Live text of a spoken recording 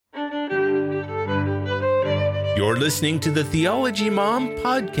You're listening to the Theology Mom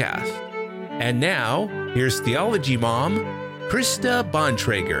podcast. And now, here's Theology Mom, Krista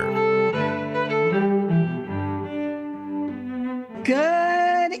Bontrager.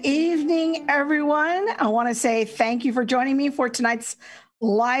 Good evening, everyone. I want to say thank you for joining me for tonight's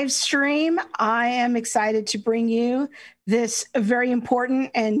live stream. I am excited to bring you this very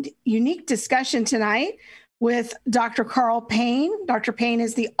important and unique discussion tonight with Dr. Carl Payne. Dr. Payne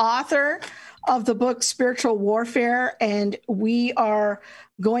is the author of the book Spiritual Warfare, and we are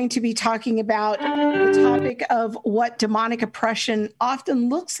going to be talking about the topic of what demonic oppression often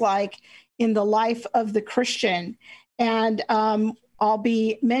looks like in the life of the Christian. And I'll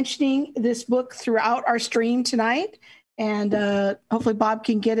be mentioning this book throughout our stream tonight, and hopefully Bob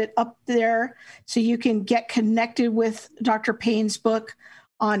can get it up there so you can get connected with Dr. Payne's book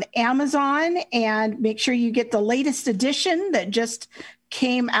on Amazon, and make sure you get the latest edition that just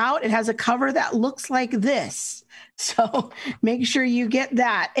came out. It has a cover that looks like this. So make sure you get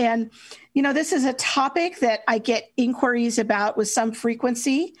that. And, you know, this is a topic that I get inquiries about with some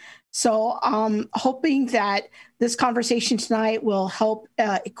frequency. So I'm hoping that this conversation tonight will help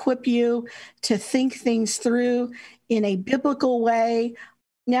equip you to think things through in a biblical way.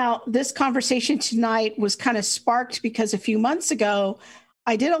 Now, this conversation tonight was kind of sparked because a few months ago,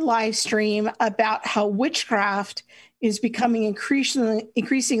 I did a live stream about how witchcraft is becoming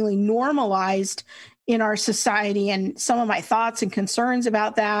increasingly normalized in our society, and some of my thoughts and concerns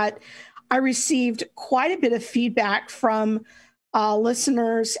about that. I received quite a bit of feedback from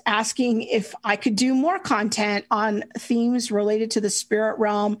listeners asking if I could do more content on themes related to the spirit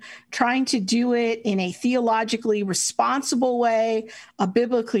realm, trying to do it in a theologically responsible way, a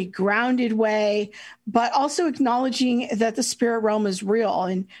biblically grounded way, but also acknowledging that the spirit realm is real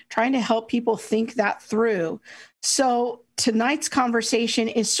and trying to help people think that through. So tonight's conversation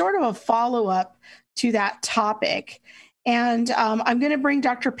is sort of a follow-up to that topic. And I'm going to bring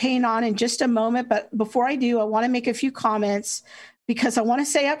Dr. Payne on in just a moment. But before I do, I want to make a few comments because I want to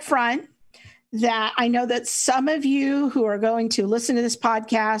say up front that I know that some of you who are going to listen to this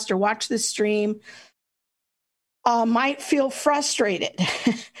podcast or watch this stream might feel frustrated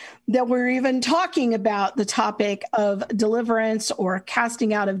that we're even talking about the topic of deliverance or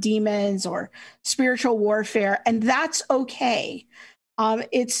casting out of demons or spiritual warfare. And that's okay.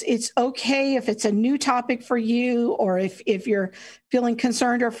 It's okay if it's a new topic for you, or if you're feeling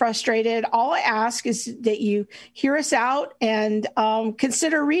concerned or frustrated. All I ask is that you hear us out and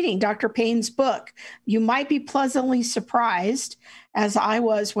consider reading Dr. Payne's book. You might be pleasantly surprised, as I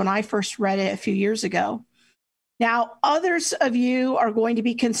was when I first read it a few years ago. Now, others of you are going to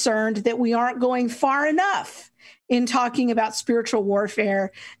be concerned that we aren't going far enough in talking about spiritual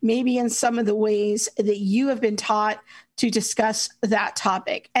warfare, maybe in some of the ways that you have been taught to discuss that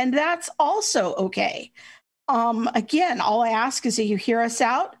topic. And that's also okay. Again, all I ask is that you hear us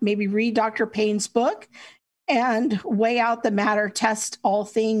out, maybe read Dr. Payne's book and weigh out the matter, test all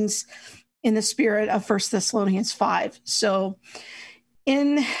things in the spirit of 1 Thessalonians 5. So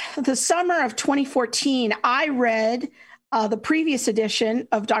in the summer of 2014, I read the previous edition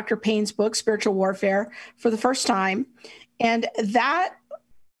of Dr. Payne's book, Spiritual Warfare, for the first time. And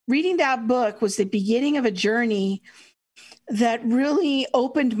reading that book was the beginning of a journey that really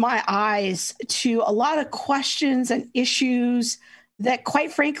opened my eyes to a lot of questions and issues that,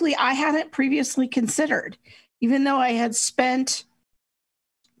 quite frankly, I hadn't previously considered, even though I had spent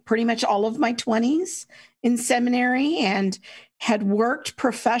pretty much all of my 20s in seminary and had worked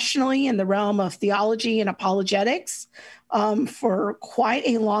professionally in the realm of theology and apologetics for quite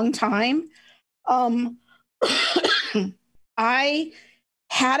a long time. I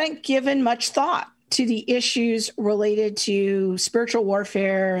hadn't given much thought to the issues related to spiritual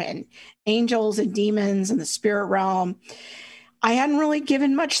warfare and angels and demons and the spirit realm. I hadn't really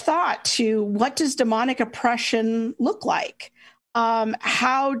given much thought to what does demonic oppression look like?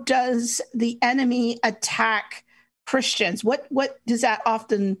 How does the enemy attack Christians? What does that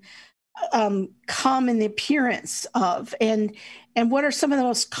often come in the appearance of? And what are some of the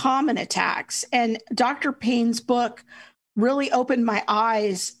most common attacks? And Dr. Payne's book really opened my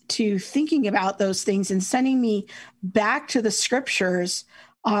eyes to thinking about those things and sending me back to the scriptures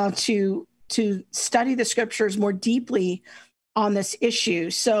to study the scriptures more deeply on this issue.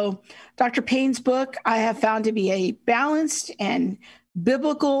 So Dr. Payne's book, I have found to be a balanced and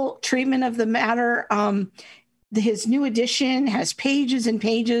biblical treatment of the matter. His new edition has pages and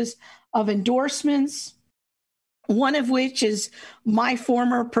pages of endorsements, one of which is my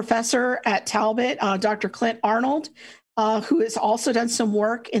former professor at Talbot, Dr. Clint Arnold, who has also done some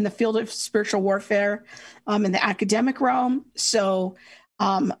work in the field of spiritual warfare in the academic realm. So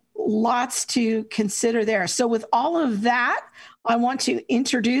lots to consider there. So with all of that, I want to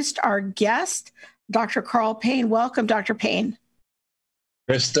introduce our guest, Dr. Carl Payne. Welcome, Dr. Payne.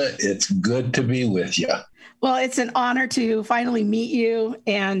 Krista, it's good to be with you. Well, it's an honor to finally meet you.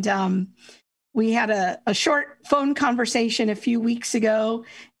 And we had a short phone conversation a few weeks ago,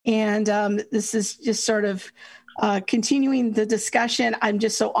 and this is just sort of continuing the discussion. I'm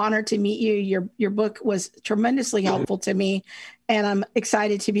just so honored to meet you. Your book was tremendously helpful to me, and I'm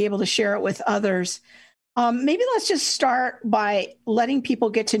excited to be able to share it with others. Maybe let's just start by letting people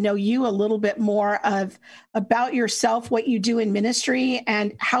get to know you a little bit more about yourself, what you do in ministry,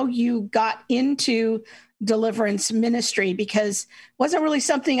 and how you got into deliverance ministry, because it wasn't really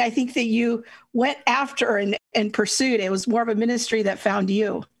something I think that you went after and pursued. It was more of a ministry that found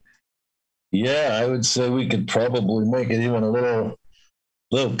you. Yeah, I would say we could probably make it even a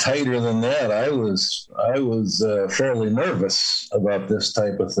little tighter than that. I was fairly nervous about this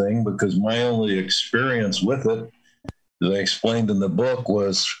type of thing because my only experience with it, as I explained in the book,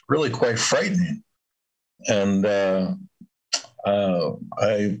 was really quite frightening. And I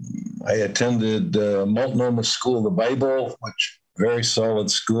attended Multnomah School of the Bible, which very solid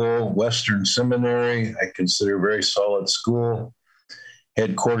school. Western Seminary, I consider a very solid school.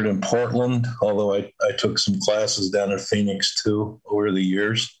 Headquartered in Portland, although I took some classes down in Phoenix too over the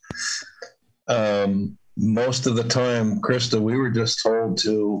years. Most of the time, Krista, we were just told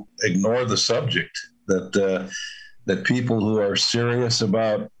to ignore the subject, that people who are serious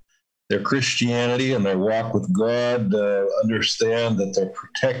about their Christianity and their walk with God understand that they're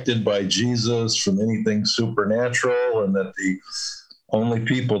protected by Jesus from anything supernatural, and that the only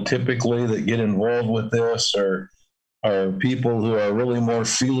people typically that get involved with this are people who are really more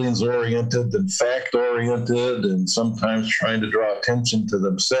feelings-oriented than fact-oriented, and sometimes trying to draw attention to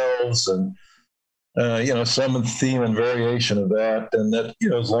themselves, and some theme and variation of that. And that,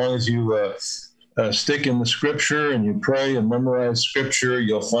 as long as you stick in the Scripture and you pray and memorize Scripture,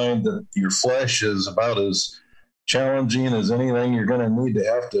 you'll find that your flesh is about as challenging as anything you're going to need to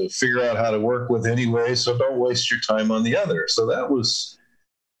have to figure out how to work with anyway. So don't waste your time on the other. So that was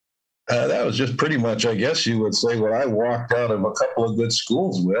just pretty much, I guess you would say, what I walked out of a couple of good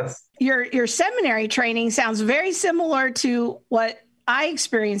schools with. Your seminary training sounds very similar to what I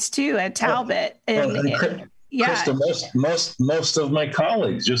experienced too at Talbot. Yeah, Krista, most of my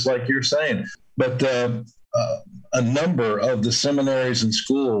colleagues, just like you're saying, but a number of the seminaries and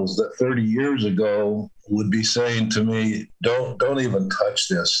schools that 30 years ago would be saying to me, don't even touch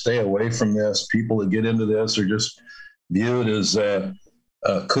this, stay away from this. People that get into this are just viewed as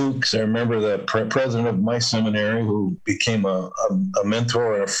kooks. I remember the president of my seminary, who became a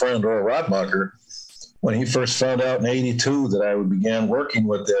mentor and a friend, Earl Rodmacher, when he first found out in '82 that I began working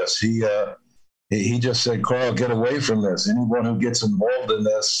with this, he just said, "Carl, get away from this. Anyone who gets involved in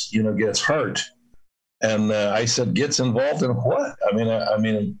this, gets hurt." And I said, "Gets involved in what? I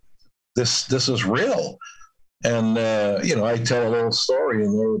mean, this is real." And I tell a little story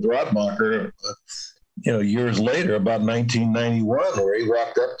in there with Rodmacher. Years later, about 1991, where he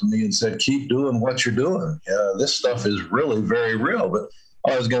walked up to me and said, "Keep doing what you're doing. This stuff is really very real." But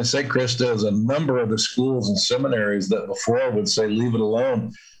I was going to say, Krista, is a number of the schools and seminaries that before would say, "Leave it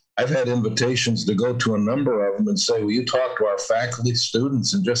alone." I've had invitations to go to a number of them and say, "Will you talk to our faculty,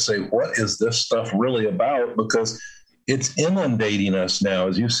 students, and just say, what is this stuff really about?" Because it's inundating us now.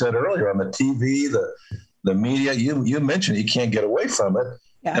 As you said earlier, on the TV, the media, you mentioned you can't get away from it.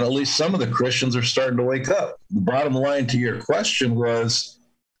 Yeah. And at least some of the Christians are starting to wake up. The bottom line to your question was,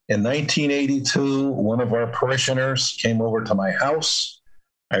 in 1982, one of our parishioners came over to my house.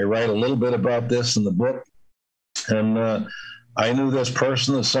 I write a little bit about this in the book. And I knew this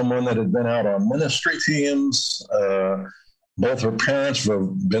person as someone that had been out on ministry teams. Both her parents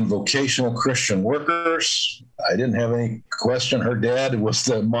have been vocational Christian workers. I didn't have any question. Her dad was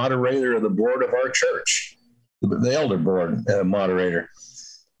the moderator of the board of our church, the elder board moderator.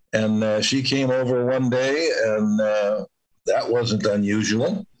 And she came over one day, and that wasn't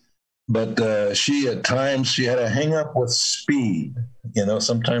unusual. But she had a hang up with speed.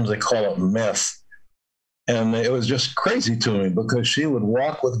 Sometimes they call it meth. And it was just crazy to me because she would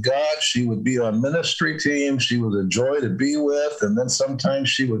walk with God. She would be on ministry teams. She was a joy to be with. And then sometimes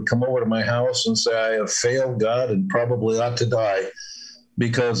she would come over to my house and say, "I have failed God and probably ought to die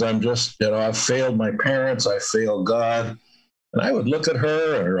because I've failed my parents. I failed God." And I would look at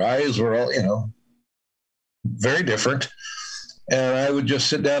her, and her eyes were all, very different. And I would just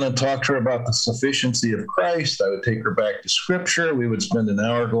sit down and talk to her about the sufficiency of Christ. I would take her back to Scripture. We would spend an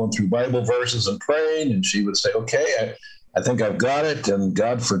hour going through Bible verses and praying. And she would say, "Okay, I think I've got it. And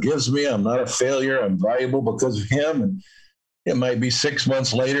God forgives me. I'm not a failure. I'm valuable because of Him." And it might be 6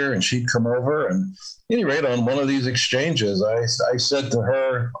 months later, and she'd come over. And at any rate, on one of these exchanges, I said to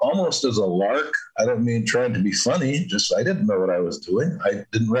her, almost as a lark, I don't mean trying to be funny, just I didn't know what I was doing. I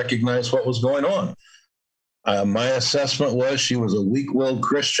didn't recognize what was going on. My assessment was she was a weak-willed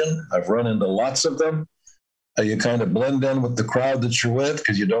Christian. I've run into lots of them. You kind of blend in with the crowd that you're with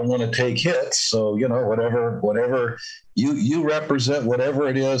because you don't want to take hits. So, whatever you represent, whatever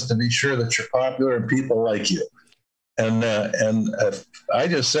it is, to be sure that you're popular and people like you. And I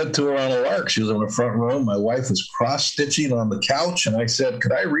just said to her on a lark, she was in the front room. My wife was cross-stitching on the couch, and I said,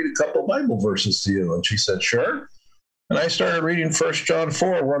 could I read a couple Bible verses to you? And she said, sure. And I started reading 1 John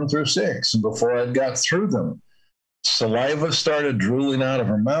 4, 1-6. And before I got through them, saliva started drooling out of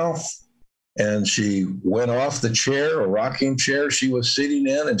her mouth. And she went off the chair, a rocking chair she was sitting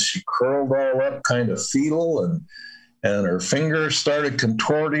in, and she curled all up kind of fetal, and her fingers started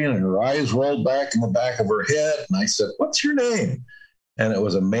contorting, and her eyes rolled back in the back of her head. And I said, what's your name? And it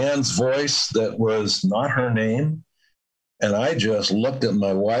was a man's voice that was not her name. And I just looked at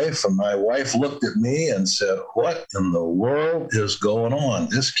my wife, and my wife looked at me and said, what in the world is going on?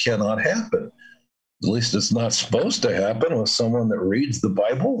 This cannot happen. At least it's not supposed to happen with someone that reads the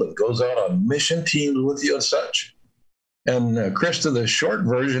Bible, that goes out on mission teams with you and such. And Krista, the short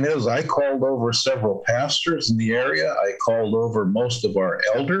version is I called over several pastors in the area. I called over most of our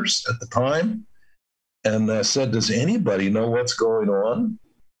elders at the time and said, does anybody know what's going on?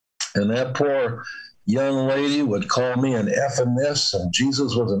 And that poor young lady would call me an F in this, and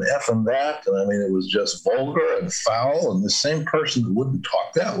Jesus was an F in that. And I mean, it was just vulgar and foul, and the same person that wouldn't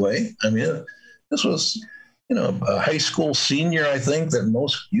talk that way. I mean, this was, a high school senior, I think, that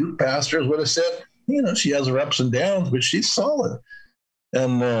most youth pastors would have said, she has her ups and downs, but she's solid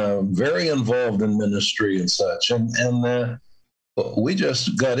and very involved in ministry and such. And we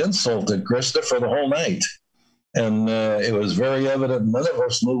just got insulted, Krista, for the whole night. And it was very evident none of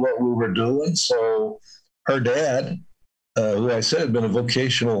us knew what we were doing. So her dad, who I said had been a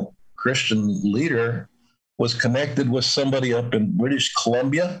vocational Christian leader, was connected with somebody up in British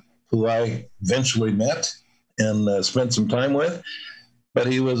Columbia, who I eventually met and spent some time with. But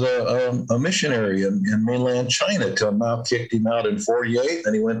he was a missionary in mainland China till Mao kicked him out in 1948.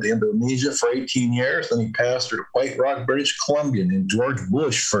 Then he went to Indonesia for 18 years. Then he pastored White Rock, British Columbia, in George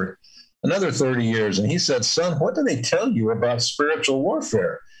Bush for another 30 years. And he said, son, what do they tell you about spiritual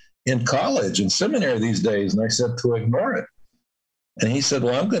warfare in college and seminary these days? And I said, to ignore it. And he said,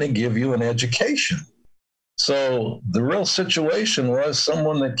 well, I'm going to give you an education. So the real situation was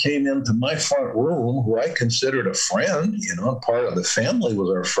someone that came into my front room who I considered a friend, part of the family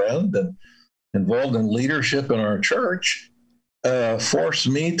was our friend and involved in leadership in our church, forced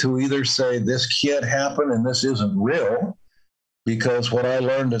me to either say this can't happen and this isn't real, because what I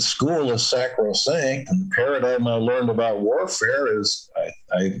learned at school is sacrosanct, and the paradigm I learned about warfare is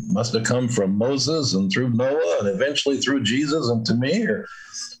I must have come from Moses and through Noah and eventually through Jesus and to me,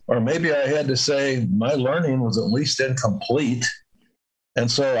 or maybe I had to say my learning was at least incomplete. And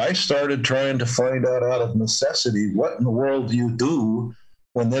so I started trying to find out of necessity, what in the world do you do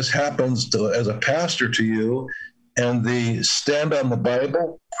when this happens as a pastor to you, and the stand on the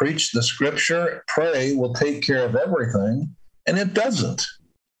Bible, preach the scripture, pray will take care of everything. And it doesn't.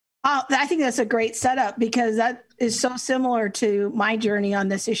 I think that's a great setup, because that is so similar to my journey on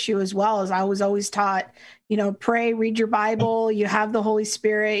this issue as well. As I was always taught, pray, read your Bible, you have the Holy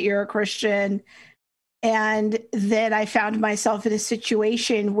Spirit, you're a Christian. And then I found myself in a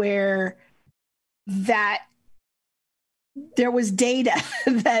situation where that there was data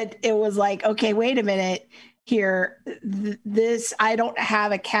that it was like, okay, wait a minute here. This, I don't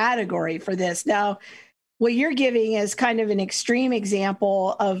have a category for this. Now, what you're giving is kind of an extreme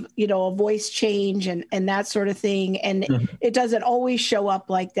example of, a voice change and that sort of thing. And it doesn't always show up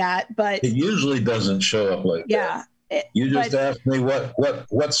like that, but it usually doesn't show up like that. You just asked me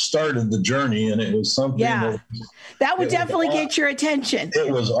what started the journey, and it was something that would definitely get your attention.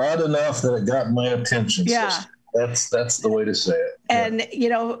 It was odd enough that it got my attention. Yeah. So that's the way to say it. And,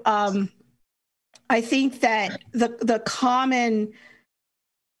 I think that the common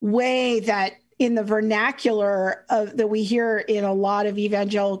way that in the vernacular that we hear in a lot of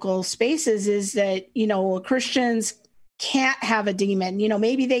evangelical spaces is that, Christians can't have a demon.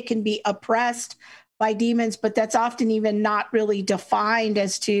 Maybe they can be oppressed by demons, but that's often even not really defined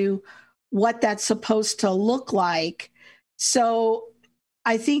as to what that's supposed to look like. So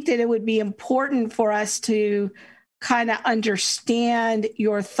I think that it would be important for us to kind of understand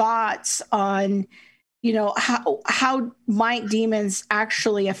your thoughts on, how might demons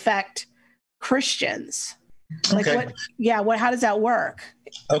actually affect Christians. Like how does that work?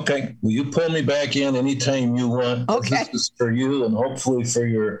 Okay. Well, you pull me back in anytime you want. Okay. This is for you and hopefully for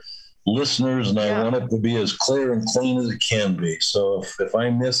your listeners, and I want it to be as clear and clean as it can be. So if I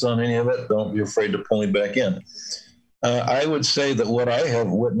miss on any of it, don't be afraid to pull me back in. I would say that what I have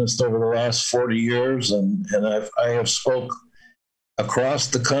witnessed over the last 40 years, and I have spoke across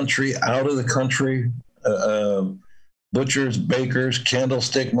the country, out of the country, butchers, bakers,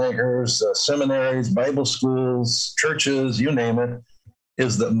 candlestick makers, seminaries, Bible schools, churches, you name it,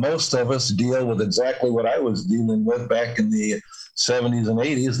 is that most of us deal with exactly what I was dealing with back in the 70s and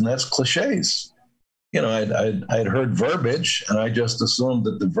 80s, and that's cliches. You know, I'd heard verbiage, and I just assumed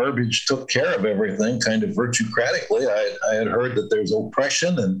that the verbiage took care of everything, kind of virtuocratically. I had heard that there's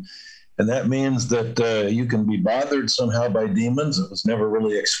oppression, and that means that you can be bothered somehow by demons. It was never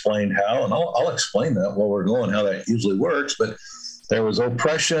really explained how, and I'll explain that while we're going, how that usually works. But there was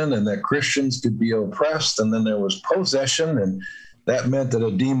oppression, and that Christians could be oppressed, and then there was possession, and that meant that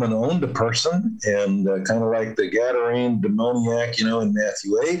a demon owned a person, and kind of like the Gadarene demoniac, you know, in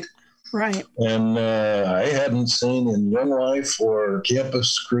Matthew 8. Right. And I hadn't seen in Young Life or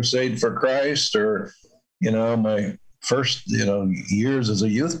Campus Crusade for Christ or, you know, my first, you know, years as a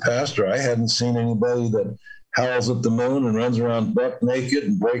youth pastor, I hadn't seen anybody that howls at the moon and runs around buck naked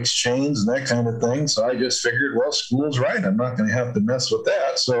and breaks chains and that kind of thing. So I just figured, well, school's right. I'm not going to have to mess with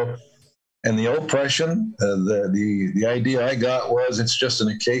that. So, and the oppression, the idea I got was it's just an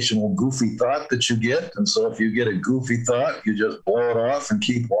occasional goofy thought that you get. And so if you get a goofy thought, you just blow it off and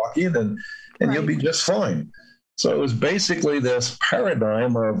keep walking and you'll be just fine. So it was basically this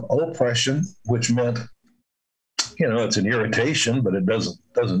paradigm of oppression, which meant, you know, it's an irritation, but it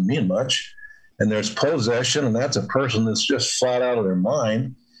doesn't mean much. And there's possession, and that's a person that's just flat out of their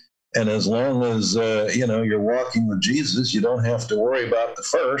mind. And as long as, you know, you're walking with Jesus, you don't have to worry about the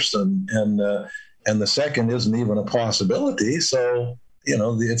first, and the second isn't even a possibility. So, you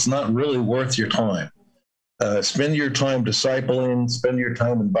know, it's not really worth your time. Spend your time discipling, spend your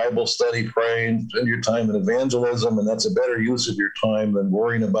time in Bible study, praying, spend your time in evangelism, and that's a better use of your time than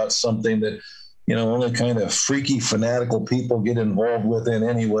worrying about something that, you know, only kind of freaky, fanatical people get involved with in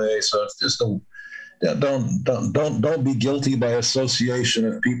anyway. So it's just don't be guilty by association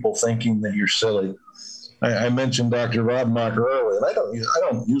of people thinking that you're silly. I mentioned Dr. Rodmacher earlier, and I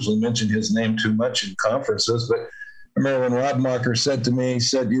don't usually mention his name too much in conferences, but I remember when Rodmacher said to me, he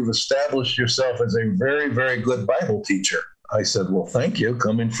said, "You've established yourself as a very, very good Bible teacher." I said, "Well, thank you.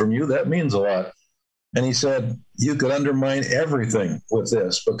 Coming from you, that means a lot." And he said, "You could undermine everything with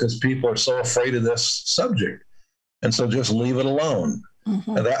this because people are so afraid of this subject. And so just leave it alone."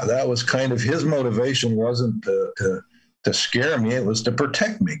 Mm-hmm. And that was kind of his motivation, wasn't to scare me, it was to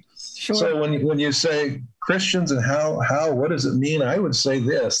protect me. Sure. So when you say Christians and how what does it mean? I would say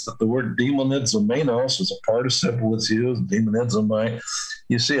this, that the word demonizomenos is a participle that's used, demonizomai.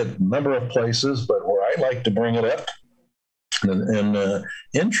 You see it a number of places, but where I like to bring it up and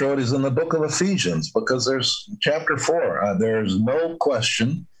intro it is in the book of Ephesians, because there's chapter 4. There's no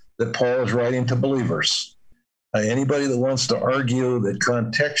question that Paul is writing to believers. Anybody that wants to argue that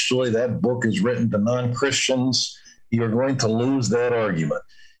contextually that book is written to non-Christians, you're going to lose that argument.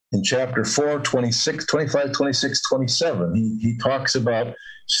 In chapter 4, 25, 26, 27, he talks about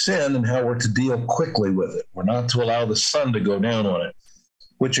sin and how we're to deal quickly with it. We're not to allow the sun to go down on it,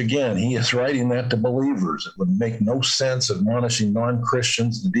 which again, he is writing that to believers. It would make no sense admonishing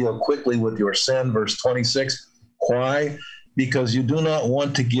non-Christians to deal quickly with your sin. Verse 26, why? Because you do not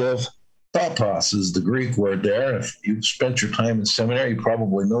want to give Tatos is the Greek word there. If you've spent your time in seminary, you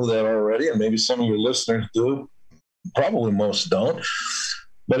probably know that already, and maybe some of your listeners do. Probably most don't.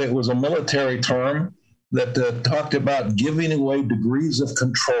 But it was a military term that talked about giving away degrees of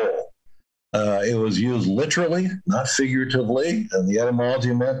control. It was used literally, not figuratively, and the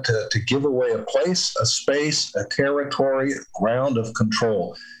etymology meant to give away a place, a space, a territory, ground of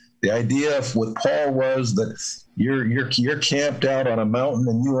control. The idea with Paul was that you're camped out on a mountain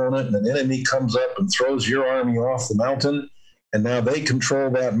and you own it, and an enemy comes up and throws your army off the mountain, and now they control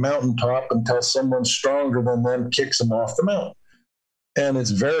that mountaintop until someone stronger than them kicks them off the mountain. And it's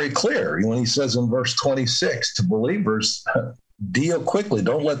very clear when he says in verse 26 to believers, deal quickly.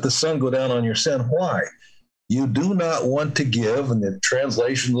 Don't let the sun go down on your sin. Why? You do not want to give, and the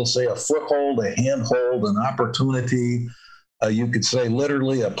translation will say a foothold, a handhold, an opportunity. You could say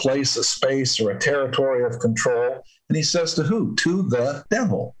literally a place, a space, or a territory of control. And he says to who? To the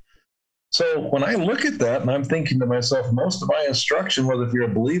devil. So when I look at that and I'm thinking to myself, most of my instruction was if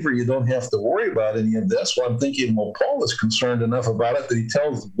you're a believer, you don't have to worry about any of this. Well, I'm thinking, well, Paul is concerned enough about it that he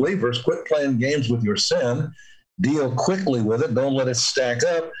tells the believers, quit playing games with your sin, deal quickly with it, don't let it stack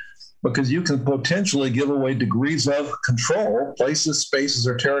up. because you can potentially give away degrees of control, places, spaces,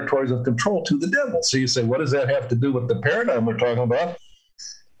 or territories of control to the devil. So you say, what does that have to do with the paradigm we're talking about?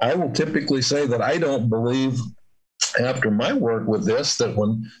 I will typically say that I don't believe, after my work with this, that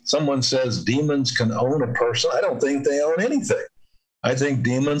when someone says demons can own a person, I don't think they own anything. I think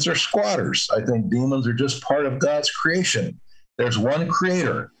demons are squatters. I think demons are just part of God's creation. There's one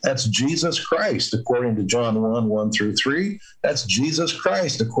creator. That's Jesus Christ, according to John 1:1-3. That's Jesus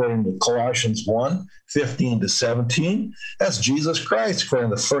Christ, according to Colossians 1:15-17. That's Jesus Christ,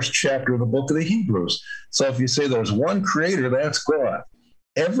 according to the first chapter of the book of the Hebrews. So if you say there's one creator, that's God.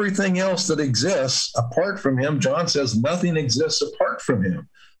 Everything else that exists apart from him, John says nothing exists apart from him.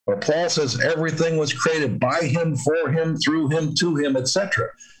 Or Paul says everything was created by him, for him, through him, to him, etc.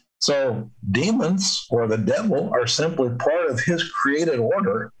 So demons or the devil are simply part of his created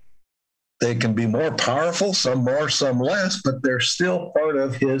order. They can be more powerful, some more, some less, but they're still part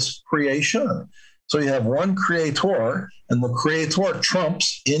of his creation. So you have one creator, and the creator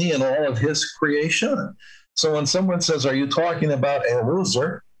trumps any and all of his creation. So when someone says, are you talking about a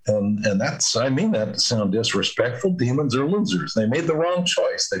loser? And that's, I mean that to sound disrespectful. Demons are losers. They made the wrong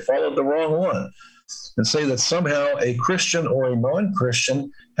choice. They followed the wrong one. And say that somehow a Christian or a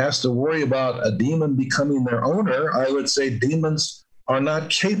non-Christian has to worry about a demon becoming their owner, I would say demons are not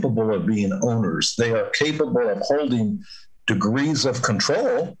capable of being owners. They are capable of holding degrees of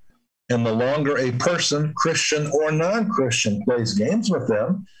control. And the longer a person, Christian or non-Christian, plays games with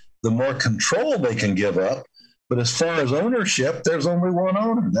them, the more control they can give up. But as far as ownership, there's only one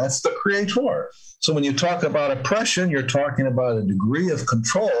owner. That's the creator. So when you talk about oppression, you're talking about a degree of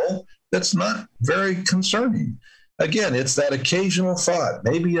control that's not very concerning. Again, it's that occasional thought.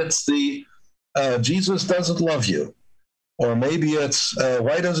 Maybe it's the Jesus doesn't love you. Or maybe it's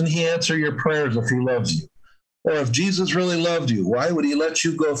why doesn't he answer your prayers if he loves you? Or if Jesus really loved you, why would he let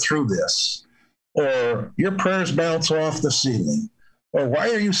you go through this? Or your prayers bounce off the ceiling. Or why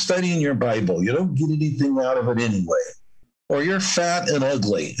are you studying your Bible? You don't get anything out of it anyway. Or you're fat and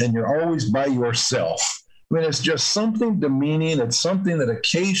ugly and you're always by yourself. I mean, it's just something demeaning. It's something that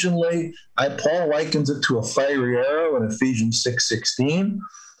occasionally, Paul likens it to a fiery arrow in Ephesians 6:16.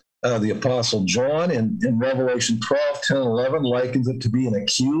 The Apostle John in Revelation 12:10-11 likens it to being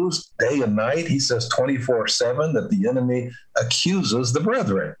accused day and night. He says 24/7 that the enemy accuses the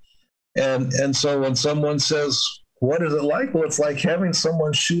brethren. And so when someone says, what is it like? Well, it's like having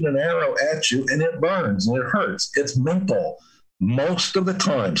someone shoot an arrow at you and it burns and it hurts. It's mental most of the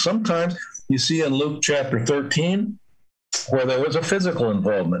time. Sometimes you see in Luke chapter 13 where there was a physical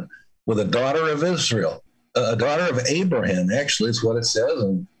involvement with a daughter of Israel, a daughter of Abraham, actually is what it says.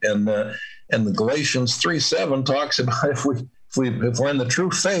 And the Galatians 3:7 talks about if we're in the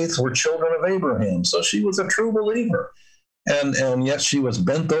true faith, we're children of Abraham. So she was a true believer. And yet she was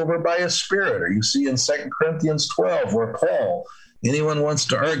bent over by a spirit. Or you see in 2 Corinthians 12 where Paul, anyone wants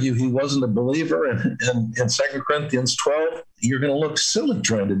to argue he wasn't a believer, and in 2 Corinthians 12, you're going to look silly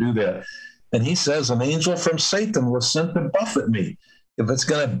trying to do that. And he says, an angel from Satan was sent to buffet me. If it's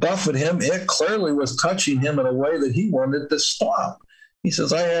going to buffet him, it clearly was touching him in a way that he wanted to stop. He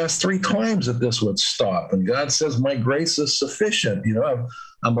says, I asked 3 times that this would stop. And God says, my grace is sufficient. You know,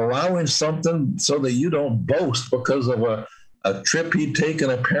 I'm allowing something so that you don't boast because of a trip he'd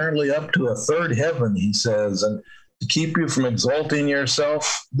taken apparently up to a third heaven, he says, and to keep you from exalting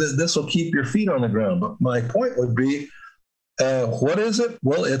yourself, this will keep your feet on the ground. But my point would be, what is it?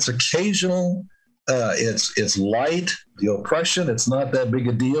 Well, it's occasional. It's light, the oppression. It's not that big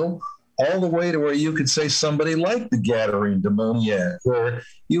a deal. All the way to where you could say somebody like the Gadarene demoniac, where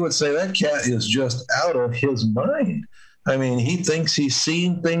you would say that cat is just out of his mind. I mean, he thinks he's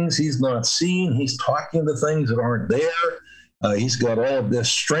seeing things he's not seeing. He's talking to things that aren't there. He's got all of this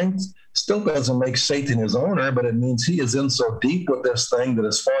strength. Still doesn't make Satan his owner, but it means he is in so deep with this thing that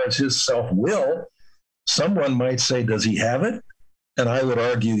as far as his self-will, someone might say, does he have it? And I would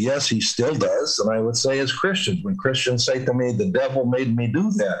argue, yes, he still does. And I would say as Christians, when Christians say to me, the devil made me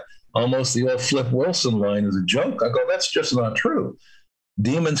do that, almost the old Flip Wilson line is a joke. I go, that's just not true.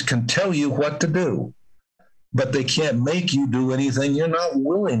 Demons can tell you what to do, but they can't make you do anything you're not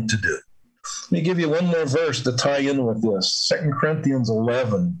willing to do. Let me give you one more verse to tie in with this. 2 Corinthians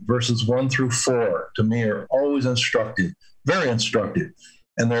 11, verses 1-4, to me are always instructive, very instructive.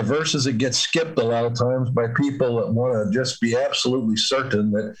 And they're verses that get skipped a lot of times by people that want to just be absolutely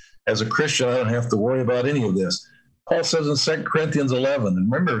certain that as a Christian, I don't have to worry about any of this. Paul says in 2 Corinthians 11,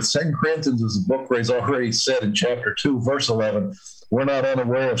 and remember, 2 Corinthians is a book where he's already said in chapter 2, verse 11, we're not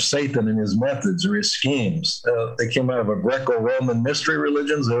unaware of Satan and his methods or his schemes. They came out of a Greco-Roman mystery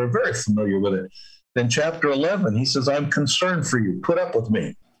religions. They were very familiar with it. Then chapter 11, he says, I'm concerned for you. Put up with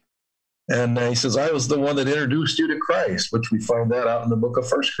me. And he says, I was the one that introduced you to Christ, which we find that out in the book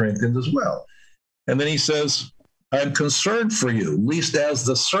of 1 Corinthians as well. And then he says, I'm concerned for you, least as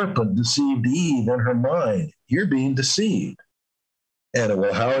the serpent deceived Eve in her mind. You're being deceived. And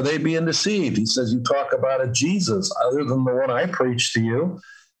well, how are they being deceived? He says, you talk about a Jesus other than the one I preached to you.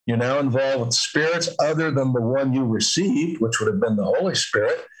 You're now involved with spirits other than the one you received, which would have been the Holy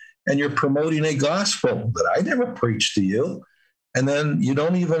Spirit. And you're promoting a gospel that I never preached to you. And then you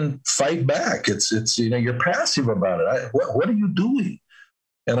don't even fight back. It's you're passive about it. What are you doing?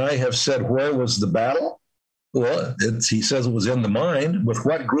 And I have said, where was the battle? Well, he says it was in the mind. With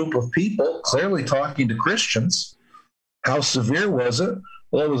what group of people? Clearly talking to Christians. How severe was it?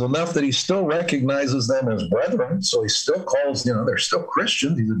 Well, it was enough that he still recognizes them as brethren. So he still calls, they're still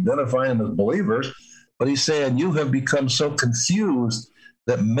Christians. He's identifying them as believers. But he's saying, you have become so confused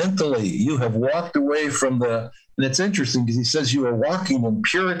that mentally you have walked away from and it's interesting because he says you are walking in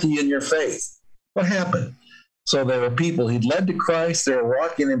purity in your faith. What happened? So there are people he'd led to Christ, they're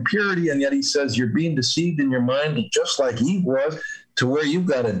walking in purity, and yet he says you're being deceived in your mind just like Eve was, to where you've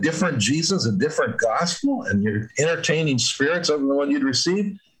got a different Jesus, a different gospel, and you're entertaining spirits other than the one you'd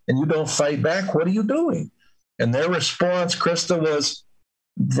received, and you don't fight back. What are you doing? And their response, Krista, was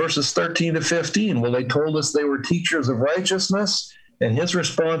verses 13 to 15. Well, they told us they were teachers of righteousness, and his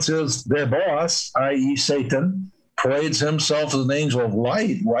response is their boss, i.e. Satan, parades himself as an angel of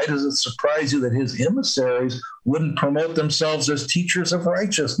light. Why does it surprise you that his emissaries wouldn't promote themselves as teachers of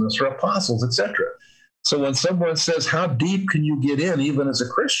righteousness or apostles, etc.? So when someone says, how deep can you get in even as a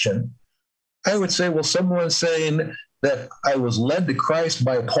Christian? I would say, well, someone saying that I was led to Christ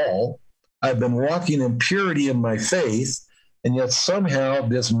by Paul, I've been walking in purity in my faith, and yet somehow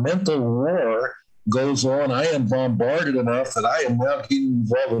this mental war goes on. I am bombarded enough that I am now getting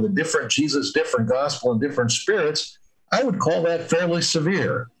involved with a different Jesus, different gospel, and different spirits. I would call that fairly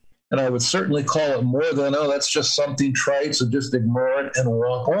severe. And I would certainly call it more than, that's just something trite, so just ignore it and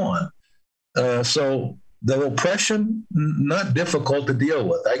walk on. So the oppression, not difficult to deal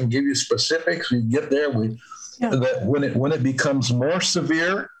with. I can give you specifics. We get there. That when it becomes more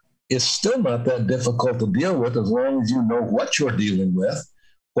severe, it's still not that difficult to deal with as long as you know what you're dealing with.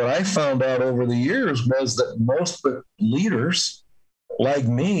 What I found out over the years was that most leaders like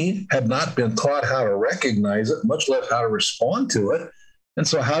me had not been taught how to recognize it, much less how to respond to it. And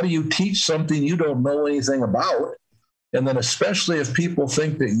so how do you teach something you don't know anything about? And then especially if people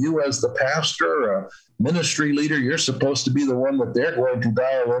think that you as the pastor or a ministry leader, you're supposed to be the one that they're going to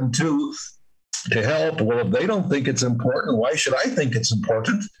dial into to help. Well, if they don't think it's important, why should I think it's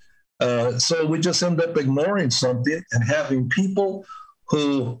important? So we just end up ignoring something and having people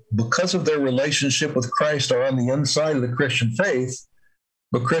who, because of their relationship with Christ, are on the inside of the Christian faith,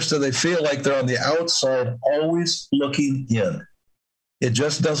 but Krista, they feel like they're on the outside, always looking in. It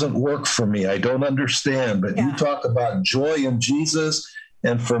just doesn't work for me. I don't understand. But you talk about joy in Jesus,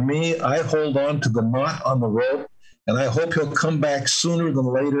 and for me, I hold on to the knot on the rope, and I hope he'll come back sooner than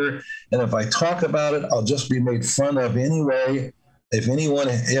later. And if I talk about it, I'll just be made fun of anyway. If anyone,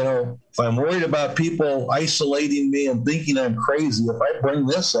 if I'm worried about people isolating me and thinking I'm crazy, if I bring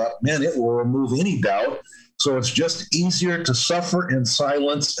this up, man, it will remove any doubt. So it's just easier to suffer in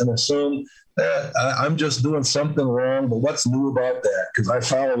silence and assume that I'm just doing something wrong, but what's new about that? Because I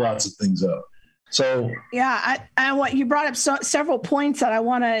follow lots of things up. So I want you brought up several points that I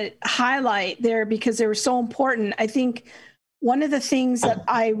want to highlight there because they were so important. I think one of the things that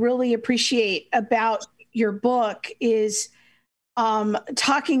I really appreciate about your book is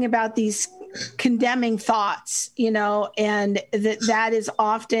talking about these condemning thoughts, and that is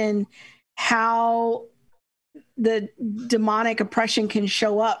often how the demonic oppression can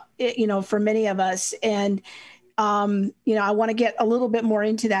show up, for many of us. And, I want to get a little bit more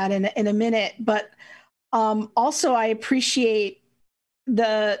into that in a minute, but also I appreciate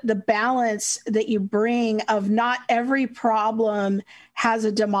the balance that you bring of not every problem has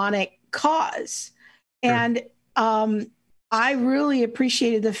a demonic cause. Sure. And, I really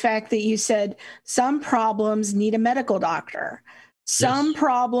appreciated the fact that you said some problems need a medical doctor. Some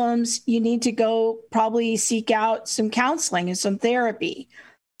problems you need to go probably seek out some counseling and some therapy.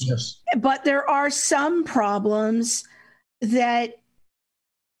 Yes. But there are some problems that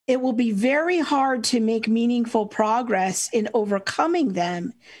it will be very hard to make meaningful progress in overcoming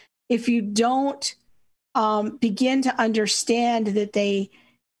them if you don't begin to understand that they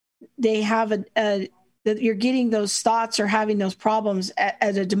have that you're getting those thoughts or having those problems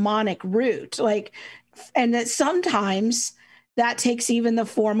at a demonic root. And that sometimes that takes even the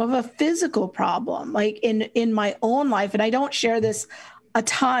form of a physical problem. Like in my own life, and I don't share this a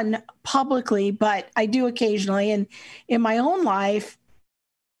ton publicly, but I do occasionally. And in my own life,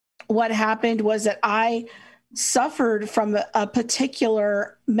 what happened was that I suffered from a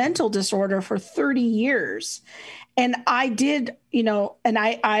particular mental disorder for 30 years. And I did, and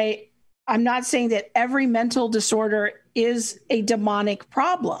I'm not saying that every mental disorder is a demonic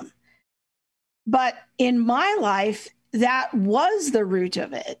problem, but in my life, that was the root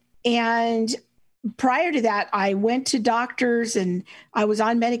of it. And prior to that, I went to doctors and I was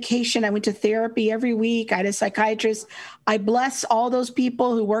on medication. I went to therapy every week. I had a psychiatrist. I bless all those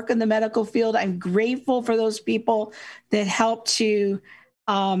people who work in the medical field. I'm grateful for those people that help to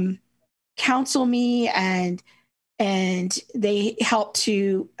counsel me, and they help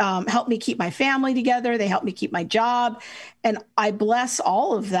to help me keep my family together. They help me keep my job. And I bless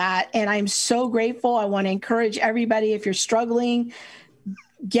all of that. And I'm so grateful. I want to encourage everybody, if you're struggling,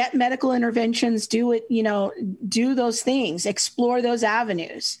 get medical interventions, do it, do those things, explore those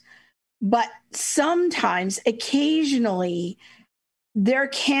avenues. But sometimes, occasionally, there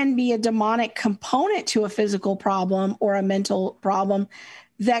can be a demonic component to a physical problem or a mental problem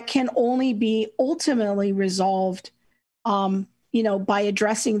that can only be ultimately resolved, by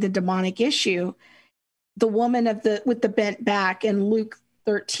addressing the demonic issue. The woman with the bent back in Luke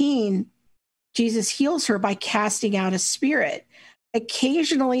 13, Jesus heals her by casting out a spirit.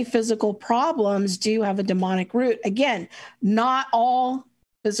 Occasionally, physical problems do have a demonic root. Again, not all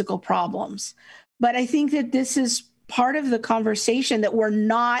physical problems, but I think that this is part of the conversation that we're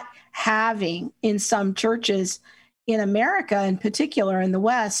not having in some churches in America, in particular in the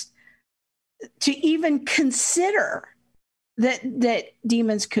West, to even consider that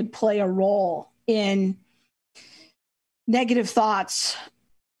demons could play a role in negative thoughts,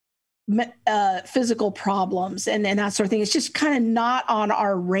 physical problems, and that sort of thing. It's just kind of not on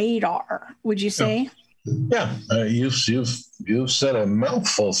our radar, would you say? Yeah, you've said a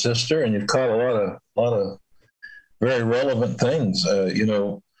mouthful, sister, and you've caught a lot of very relevant things.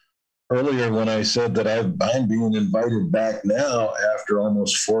 Earlier when I said that I'm being invited back now after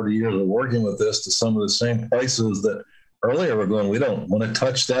almost 40 years of working with this to some of the same places that earlier we're going, we don't want to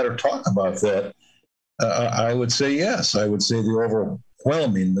touch that or talk about that. I would say yes. I would say the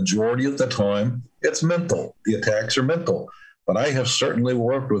overwhelming majority of the time, it's mental. The attacks are mental. But I have certainly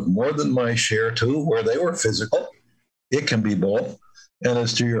worked with more than my share, too, where they were physical. It can be both. And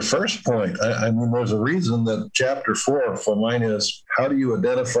as to your first point, I mean, there's a reason that chapter 4 for mine is, how do you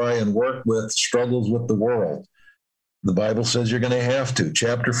identify and work with struggles with the world? The Bible says you're going to have to.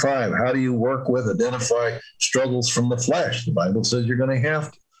 Chapter 5, how do you work with, identify struggles from the flesh? The Bible says you're going to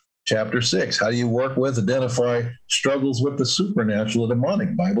have to. Chapter 6, how do you work with, identify struggles with the supernatural, the demonic?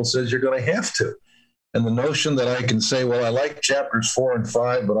 The Bible says you're going to have to. And the notion that I can say, well, I like chapters 4 and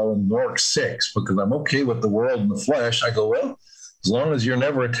 5, but I'll ignore 6 because I'm okay with the world and the flesh. I go, well, as long as you're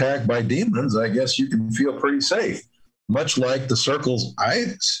never attacked by demons, I guess you can feel pretty safe. Much like the circles I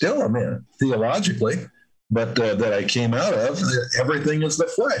still am in theologically, but that I came out of, everything is the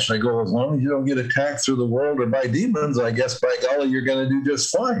flesh. I go, as long as you don't get attacked through the world or by demons, I guess by golly, you're going to do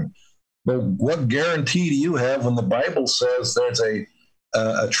just fine. But what guarantee do you have when the Bible says there's a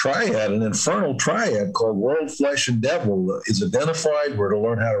triad, an infernal triad called world, flesh, and devil is identified? We're to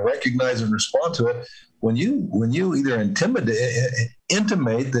learn how to recognize and respond to it. When you either intimate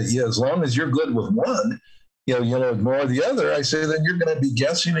that as long as you're good with one, you'll ignore the other, I say then you're going to be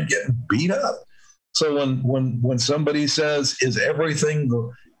guessing and getting beat up. So when somebody says, is everything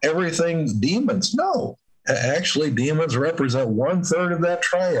demons? No, actually demons represent 1/3 of that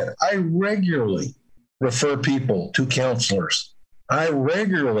triad. I regularly refer people to counselors. I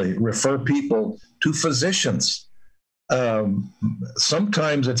regularly refer people to physicians.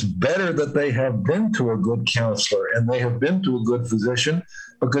 Sometimes it's better that they have been to a good counselor and they have been to a good physician,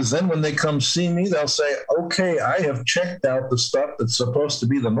 because then when they come see me, they'll say, okay, I have checked out the stuff that's supposed to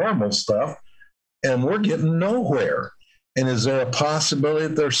be the normal stuff, and we're getting nowhere. And is there a possibility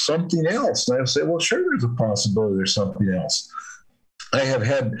that there's something else? And I say, well, sure, there's a possibility there's something else. I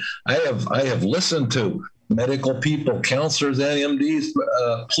have listened to medical people, counselors, and MDs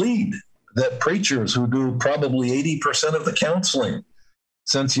plead that preachers who do probably 80% of the counseling,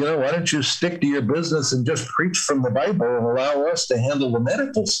 since, why don't you stick to your business and just preach from the Bible and allow us to handle the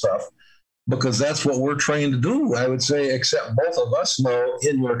medical stuff? Because that's what we're trained to do. I would say, except both of us know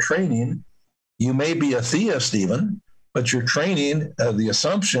in your training, you may be a theist even, but your training, the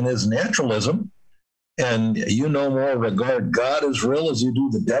assumption is naturalism. And you no more regard God as real as you do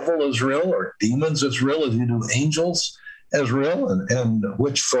the devil as real, or demons as real as you do angels as real, and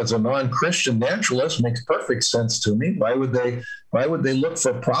which, as a non-Christian naturalist, makes perfect sense to me. Why would they look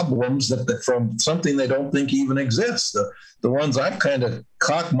for problems that from something they don't think even exists? The ones I've kind of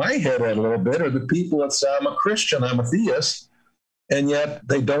cocked my head at a little bit are the people that say, I'm a Christian, I'm a theist, and yet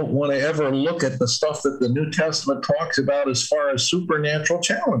they don't want to ever look at the stuff that the New Testament talks about as far as supernatural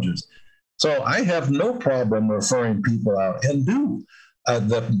challenges. So I have no problem referring people out, and do.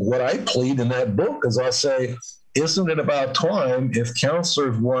 What I plead in that book is I say, isn't it about time, if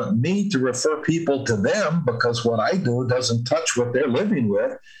counselors want me to refer people to them because what I do doesn't touch what they're living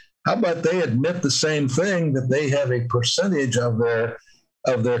with, how about they admit the same thing, that they have a percentage of their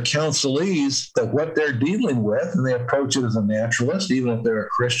counselees, that what they're dealing with, and they approach it as a naturalist, even if they're a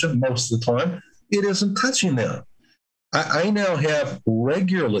Christian most of the time, it isn't touching them. I now have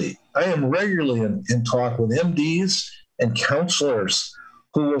regularly in talk with MDs and counselors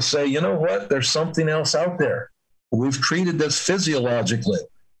who will say, you know what, there's something else out there. We've treated this physiologically.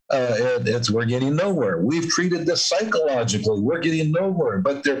 We're getting nowhere. We've treated this psychologically. We're getting nowhere.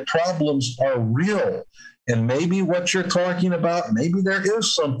 But their problems are real. And maybe what you're talking about, maybe there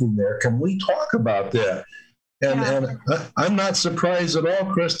is something there. Can we talk about that? And I'm not surprised at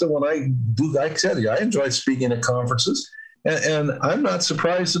all, Krista, when I do, like I said, I enjoy speaking at conferences. And I'm not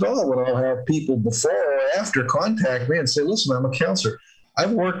surprised at all when I'll have people before or after contact me and say, listen, I'm a counselor.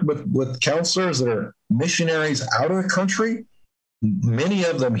 I've worked with counselors that are missionaries out of the country, many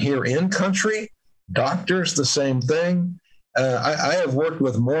of them here in country, doctors, the same thing. I have worked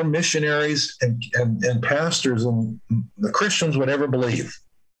with more missionaries and pastors than the Christians would ever believe.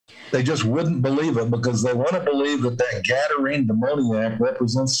 They just wouldn't believe it because they want to believe that Gadarene demoniac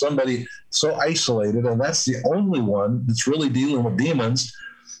represents somebody so isolated, and that's the only one that's really dealing with demons,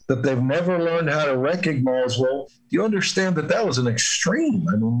 that they've never learned how to recognize. Well, do you understand that was an extreme?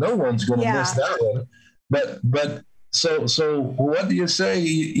 I mean, no one's going to miss that one. But so what do you say?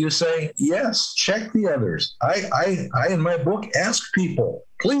 You say, yes, check the others. I in my book ask people,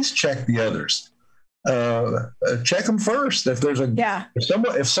 please check the others. Check them first. If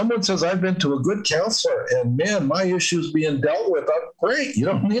someone says, I've been to a good counselor and man, my issue's being dealt with, great. You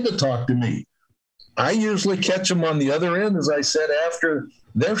don't need to talk to me. I usually catch them on the other end, as I said, after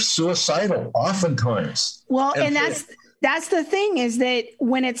they're suicidal, oftentimes. Well, and that's the thing, is that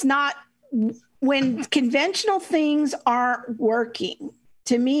when conventional things aren't working,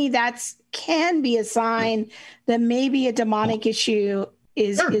 to me, can be a sign that maybe a demonic issue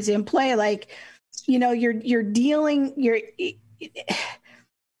is in play. Like, you're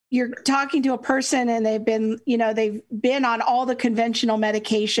talking to a person and they've been on all the conventional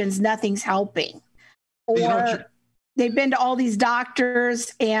medications, nothing's helping. Or they've been to all these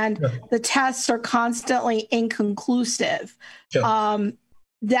doctors and the tests are constantly inconclusive.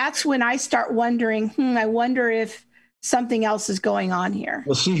 That's when I start wondering, I wonder if something else is going on here.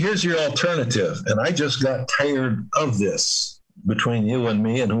 Well, see, here's your alternative. And I just got tired of this between you and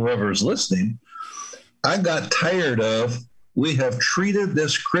me and whoever's listening. I got tired of, we have treated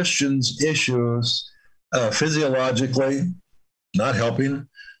this Christian's issues physiologically, not helping.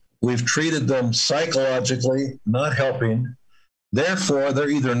 We've treated them psychologically, not helping. Therefore, they're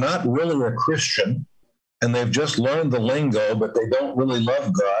either not really a Christian and they've just learned the lingo, but they don't really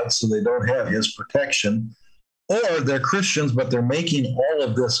love God, so they don't have his protection. Or they're Christians, but they're making all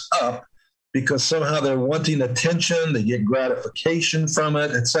of this up because somehow they're wanting attention, they get gratification from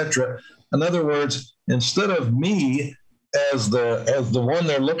it, etc. In other words, instead of me as the one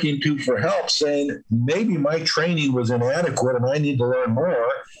they're looking to for help, saying maybe my training was inadequate and I need to learn more,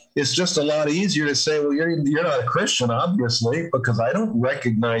 it's just a lot easier to say, well, you're not a Christian, obviously, because I don't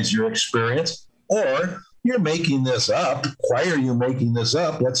recognize your experience, or you're making this up. Why are you making this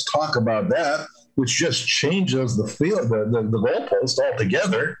up? Let's talk about that, which just changes the goalpost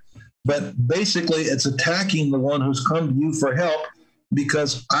altogether. But basically, it's attacking the one who's come to you for help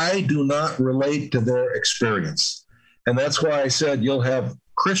because I do not relate to their experience. And that's why I said you'll have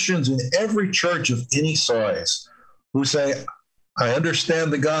Christians in every church of any size who say, I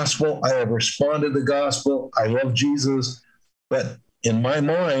understand the gospel, I have responded to the gospel, I love Jesus, but in my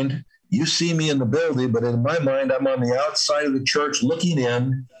mind, you see me in the building, but in my mind, I'm on the outside of the church looking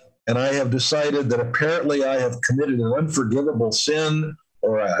in, and I have decided that apparently I have committed an unforgivable sin,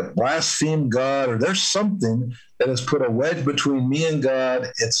 or I blasphemed God, or there's something that has put a wedge between me and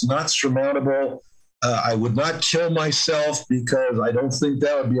God. It's not surmountable. I would not kill myself because I don't think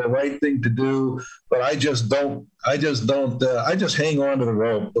that would be a right thing to do, but I just hang on to the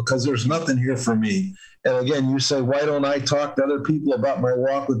rope because there's nothing here for me. And again, you say, why don't I talk to other people about my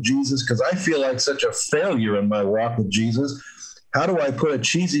walk with Jesus? Because I feel like such a failure in my walk with Jesus. How do I put a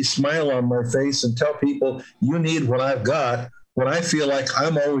cheesy smile on my face and tell people you need what I've got when I feel like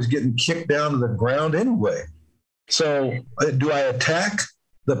I'm always getting kicked down to the ground anyway? So do I attack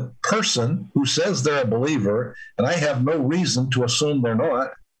the person who says they're a believer, and I have no reason to assume they're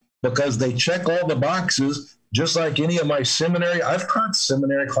not, because they check all the boxes, just like any of my seminary. I've taught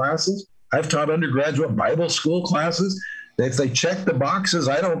seminary classes. I've taught undergraduate Bible school classes. If they check the boxes,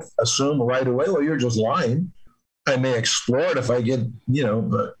 I don't assume right away, well, you're just lying. I may explore it if I get,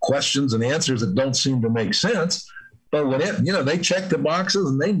 questions and answers that don't seem to make sense. But when they check the boxes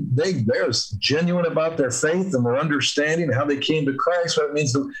and they're genuine about their faith and their understanding how they came to Christ, what it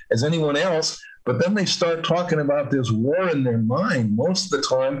means as anyone else. But then they start talking about this war in their mind most of the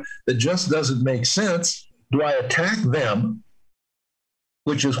time that just doesn't make sense. Do I attack them,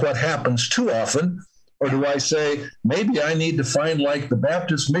 which is what happens too often? Or do I say, maybe I need to find like the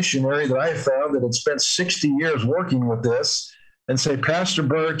Baptist missionary that I found that had spent 60 years working with this and say, Pastor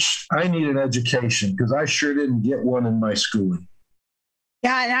Birch, I need an education because I sure didn't get one in my schooling.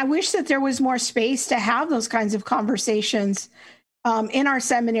 Yeah, and I wish that there was more space to have those kinds of conversations in our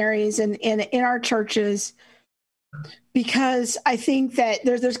seminaries and in our churches, because I think that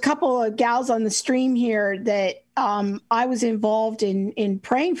there's a couple of gals on the stream here that I was involved in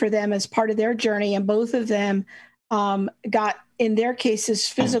praying for them as part of their journey, and both of them got, in their cases,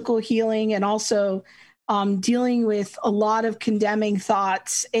 physical healing and also dealing with a lot of condemning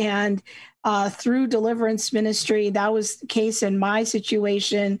thoughts. And through deliverance ministry, that was the case in my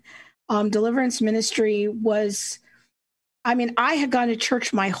situation. Deliverance ministry was, I had gone to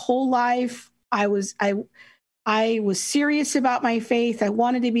church my whole life. I was serious about my faith. I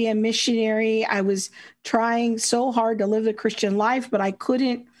wanted to be a missionary. I was trying so hard to live the Christian life, but I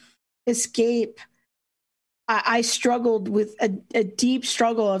couldn't escape. I struggled with a deep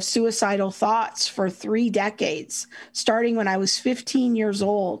struggle of suicidal thoughts for 3 decades, starting when I was 15 years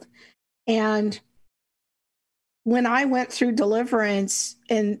old. And when I went through deliverance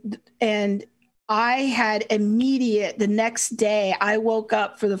and I had the next day, I woke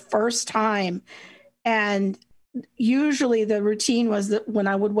up for the first time, and usually the routine was that when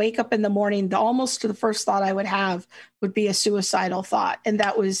I would wake up in the morning, almost the first thought I would have would be a suicidal thought. And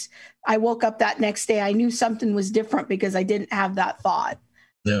I woke up that next day, I knew something was different because I didn't have that thought.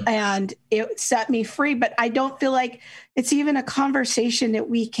 Yeah. And it set me free. But I don't feel like it's even a conversation that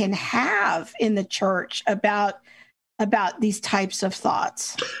we can have in the church about these types of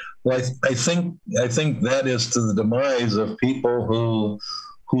thoughts. Well, I think that is to the demise of people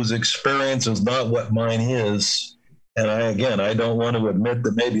whose experience is not what mine is. And I don't want to admit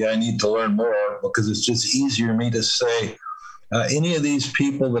that maybe I need to learn more, because it's just easier for me to say, any of these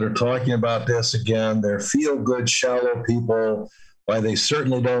people that are talking about this, again, they're feel-good, shallow people. Why, they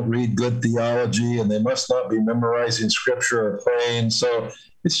certainly don't read good theology, and they must not be memorizing scripture or praying. So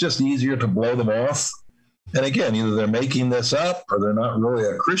it's just easier to blow them off. And again, either they're making this up or they're not really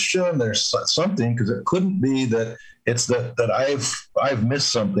a Christian. There's something, because it couldn't be that it's that I've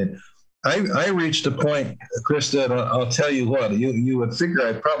missed something. I reached a point, Krista, and I'll tell you what, you would figure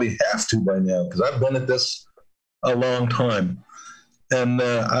I probably have to by now, because I've been at this a long time. And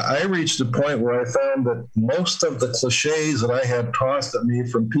I reached a point where I found that most of the cliches that I had tossed at me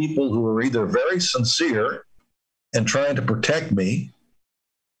from people who were either very sincere and trying to protect me,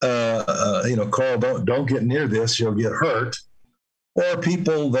 Carl, don't get near this, you'll get hurt, or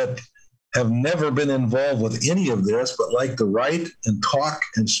people that have never been involved with any of this, but like to write and talk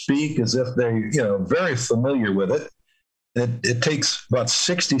and speak as if they're, very familiar with it. It takes about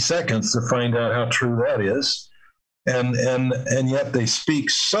 60 seconds to find out how true that is. And yet they speak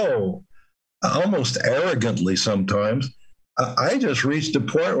so almost arrogantly sometimes. I just reached a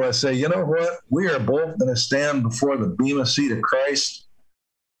point where I say, you know what? We are both going to stand before the bema seat of Christ.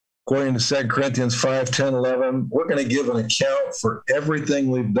 According to 2 Corinthians 5, 10, 11, we're going to give an account for everything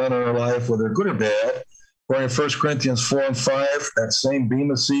we've done in our life, whether good or bad. According to 1 Corinthians 4 and 5, that same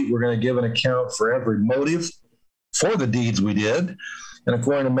bema seat, we're going to give an account for every motive for the deeds we did. And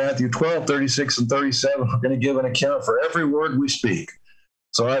according to Matthew 12, 36 and 37, we're going to give an account for every word we speak.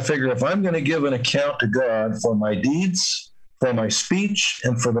 So I figure if I'm going to give an account to God for my deeds, for my speech,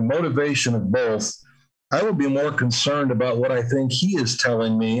 and for the motivation of both, I will be more concerned about what I think he is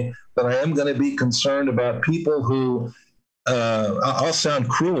telling me than I am going to be concerned about people who, I'll sound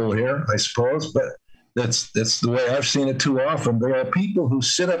cruel here, I suppose, but that's the way I've seen it too often. There are people who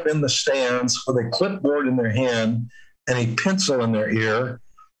sit up in the stands with a clipboard in their hand and a pencil in their ear,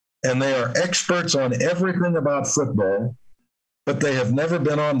 and they are experts on everything about football, but they have never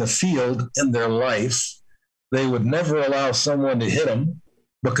been on the field in their life. They would never allow someone to hit them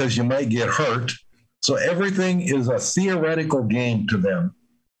because you might get hurt. So everything is a theoretical game to them.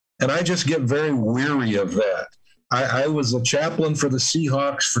 And I just get very weary of that. I was a chaplain for the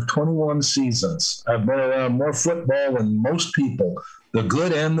Seahawks for 21 seasons. I've been around more football than most people, the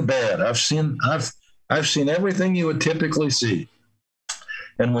good and the bad. I've seen everything you would typically see.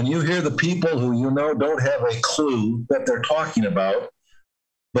 And when you hear the people who don't have a clue that they're talking about,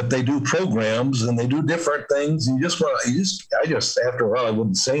 but they do programs and they do different things, I just after a while I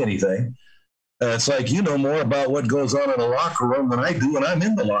wouldn't say anything. It's like, you know more about what goes on in a locker room than I do, and I'm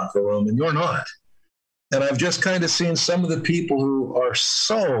in the locker room and you're not. And I've just kind of seen some of the people who are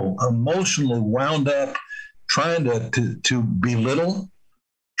so emotionally wound up trying to belittle,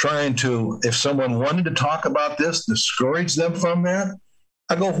 trying to, if someone wanted to talk about this, discourage them from that.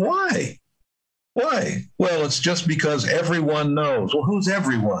 I go, why? Why? Well, it's just because everyone knows. Well, who's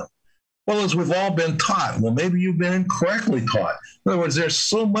everyone? Well, as we've all been taught. Well, maybe you've been incorrectly taught. In other words, there's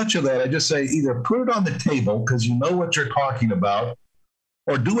so much of that. I just say either put it on the table because you know what you're talking about,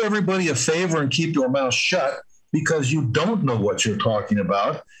 or do everybody a favor and keep your mouth shut because you don't know what you're talking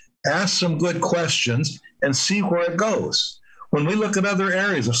about. Ask some good questions and see where it goes. When we look at other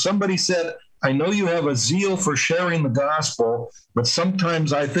areas, if somebody said, I know you have a zeal for sharing the gospel, but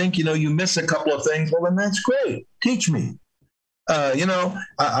sometimes I think, you miss a couple of things. Well, then that's great. Teach me.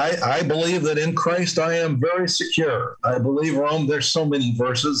 I believe that in Christ I am very secure. I believe there's so many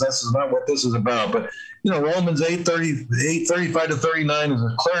verses. This is not what this is about. But, Romans 8:35 to 39 is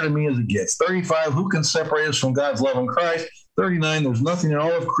as clear to me as it gets. 35, who can separate us from God's love in Christ? 39, there's nothing in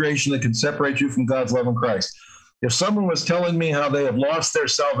all of creation that can separate you from God's love in Christ. If someone was telling me how they have lost their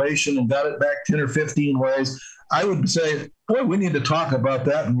salvation and got it back 10 or 15 ways, I would say, boy, we need to talk about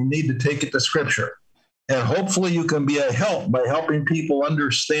that and we need to take it to Scripture. And hopefully you can be a help by helping people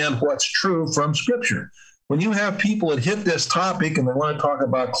understand what's true from Scripture. When you have people that hit this topic and they want to talk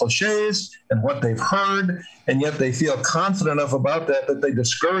about cliches and what they've heard, and yet they feel confident enough about that they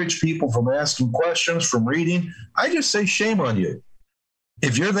discourage people from asking questions, from reading, I just say shame on you.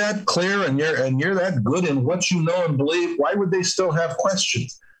 If you're that clear and you're that good in what you know and believe, why would they still have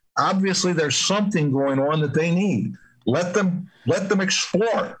questions? Obviously, there's something going on that they need. Let them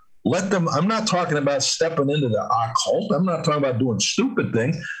explore. I'm not talking about stepping into the occult. I'm not talking about doing stupid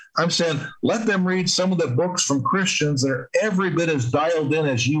things. I'm saying let them read some of the books from Christians that are every bit as dialed in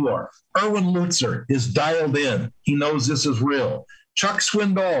as you are. Erwin Lutzer is dialed in. He knows this is real. Chuck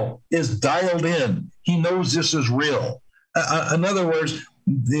Swindoll is dialed in. He knows this is real. In other words,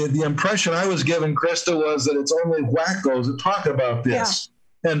 the impression I was given, Krista, was that it's only wackos that talk about this.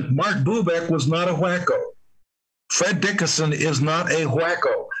 Yeah. And Mark Bubeck was not a wacko. Fred Dickinson is not a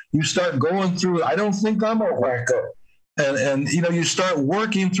wacko. You start going through, I don't think I'm a wacko. And you start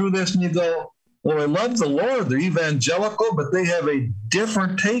working through this and you go, well, I love the Lord. They're evangelical, but they have a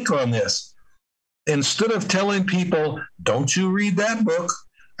different take on this. Instead of telling people, don't you read that book?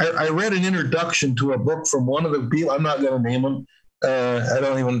 I read an introduction to a book from one of the people, I'm not going to name them. I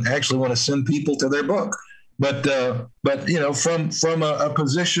don't even actually want to send people to their book. But from a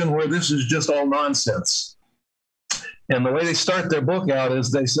position where this is just all nonsense. And the way they start their book out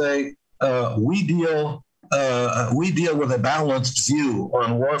is they say, we deal with a balanced view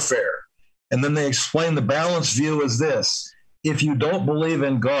on warfare. And then they explain the balanced view is this. If you don't believe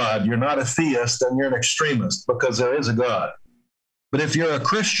in God, you're not a theist and you're an extremist because there is a God. But if you're a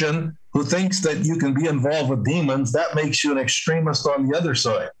Christian who thinks that you can be involved with demons, that makes you an extremist on the other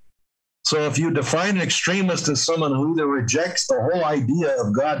side. So if you define an extremist as someone who either rejects the whole idea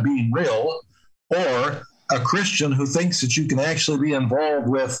of God being real, or a Christian who thinks that you can actually be involved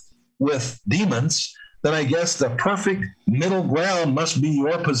with demons, then I guess the perfect middle ground must be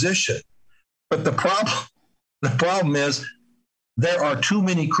your position. But the problem is there are too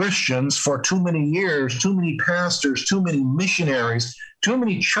many Christians for too many years, too many pastors, too many missionaries, too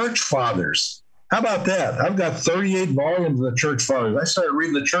many church fathers. How about that? I've got 38 volumes of the church fathers. I started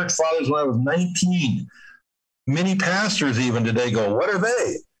reading the church fathers when I was 19. Many pastors even today go, what are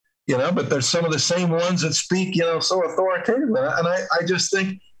they? But there's some of the same ones that speak, so authoritatively. And I just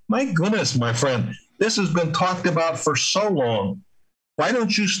think, my goodness, my friend, this has been talked about for so long. Why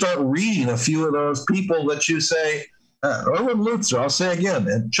don't you start reading a few of those people that you say, Erwin Lutzer, I'll say again,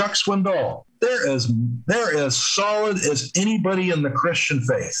 and Chuck Swindoll, they're as solid as anybody in the Christian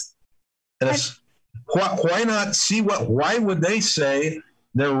faith. And it's, why not see why would they say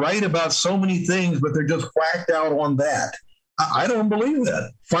they're right about so many things, but they're just whacked out on that? I don't believe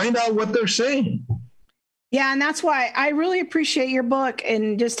that. Find out what they're saying. Yeah, and that's why I really appreciate your book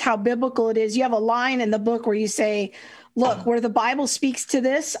and just how biblical it is. You have a line in the book where you say, look, where the Bible speaks to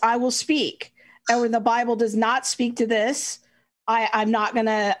this, I will speak. And when the Bible does not speak to this, I'm not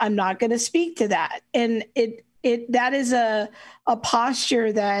gonna speak to that. And that is a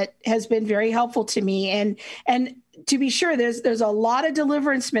posture that has been very helpful to me. And to be sure, there's a lot of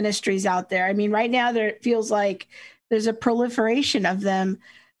deliverance ministries out there. I mean, right now it feels like there's a proliferation of them,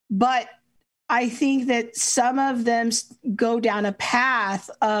 but I think that some of them go down a path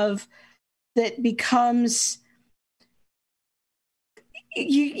of that becomes,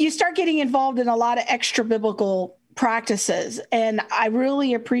 you start getting involved in a lot of extra biblical practices. And I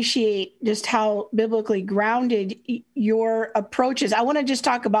really appreciate just how biblically grounded your approach is. I want to just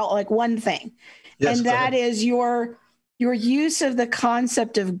talk about like one thing, yes, and that is your use of the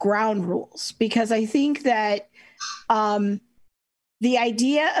concept of ground rules, because I think that the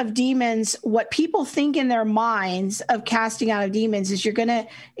idea of demons, what people think in their minds of casting out of demons, is you're going to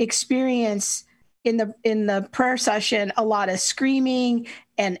experience in the prayer session a lot of screaming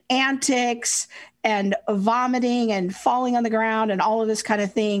and antics and vomiting and falling on the ground and all of this kind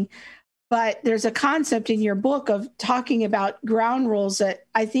of thing. But there's a concept in your book of talking about ground rules that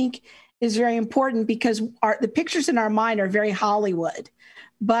I think is very important, because the pictures in our mind are very Hollywood,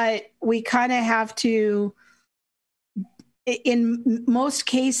 but we kind of have to, in most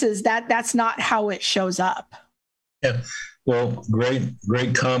cases, that's not how it shows up. Yeah. Well,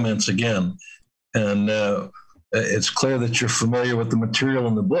 great comments again. And it's clear that you're familiar with the material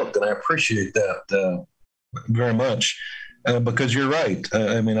in the book, and I appreciate that very much, because you're right.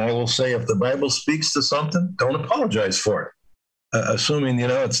 I mean, I will say, if the Bible speaks to something, don't apologize for it, assuming,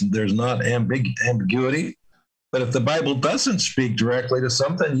 there's not ambiguity. But if the Bible doesn't speak directly to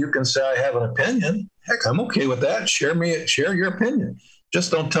something, you can say, I have an opinion. Heck, I'm okay with that. Share your opinion.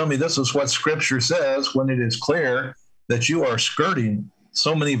 Just don't tell me this is what Scripture says, when it is clear that you are skirting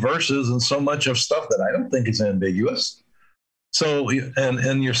so many verses and so much of stuff that I don't think is ambiguous. So,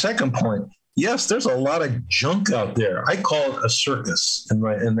 and your second point, yes, there's a lot of junk out there. I call it a circus in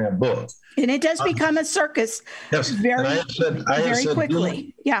that book. And it does become a circus, yes, very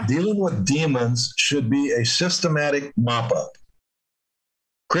quickly. Dealing with demons should be a systematic mop-up.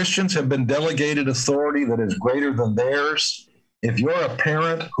 Christians have been delegated authority that is greater than theirs. If you're a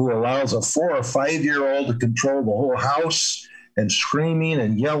parent who allows a 4 or 5 year old to control the whole house and screaming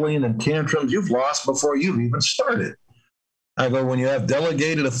and yelling and tantrums, you've lost before you've even started. I go, when you have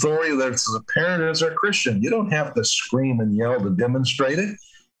delegated authority, whether it's as a parent or as a Christian, you don't have to scream and yell to demonstrate it.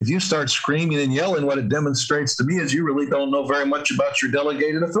 If you start screaming and yelling, what it demonstrates to me is you really don't know very much about your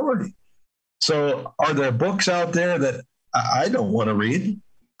delegated authority. So are there books out there that I don't want to read?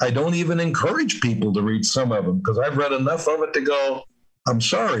 I don't even encourage people to read some of them, because I've read enough of it to go, I'm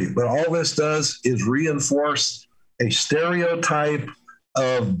sorry, but all this does is reinforce a stereotype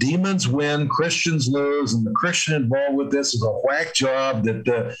of demons win, Christians lose, and the Christian involved with this is a whack job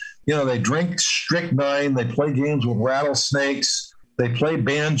that, they drink strychnine, they play games with rattlesnakes, they play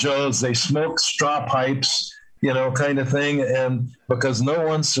banjos, they smoke straw pipes, kind of thing. And because no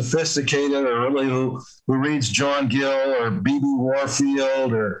one's sophisticated or really who reads John Gill or B.B.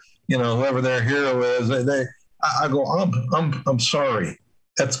 Warfield or, whoever their hero is, I go, I'm sorry.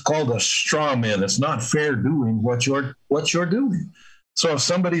 That's called a straw man. It's not fair doing what you're doing. So if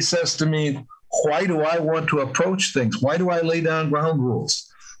somebody says to me, why do I want to approach things? Why do I lay down ground rules?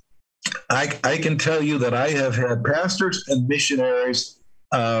 I can tell you that I have had pastors and missionaries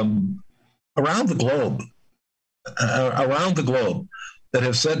around the globe that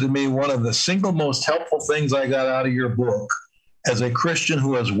have said to me, one of the single most helpful things I got out of your book as a Christian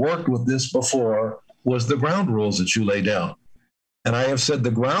who has worked with this before was the ground rules that you lay down. And I have said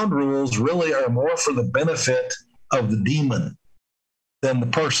the ground rules really are more for the benefit of the demon than the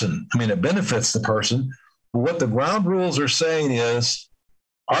person. I mean, it benefits the person. But what the ground rules are saying is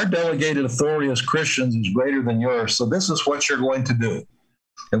our delegated authority as Christians is greater than yours. So this is what you're going to do.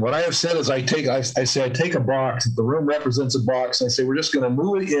 And what I have said is I take a box. The room represents a box. And I say, we're just going to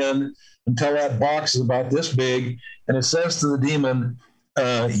move it in until that box is about this big. And it says to the demon,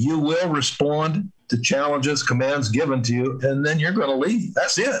 you will respond to challenges, commands given to you, and then you're going to leave.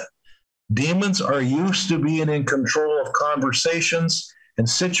 That's it. Demons are used to being in control of conversations and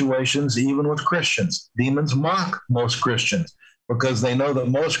situations, even with Christians. Demons mock most Christians because they know that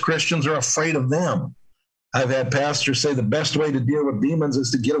most Christians are afraid of them. I've had pastors say the best way to deal with demons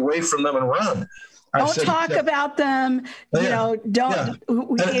is to get away from them and run. Don't talk about them. Don't.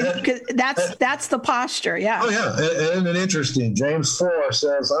 That's the posture. Yeah. Oh yeah, and interesting. James 4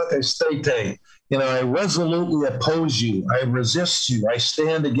 says, "Stay. I resolutely oppose you. I resist you. I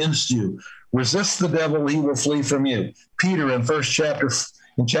stand against you. Resist the devil; he will flee from you." Peter in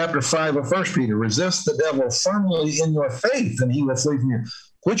chapter 5 of 1 Peter, resist the devil firmly in your faith, and he will flee from you.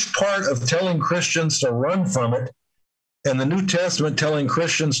 Which part of telling Christians to run from it, and the New Testament telling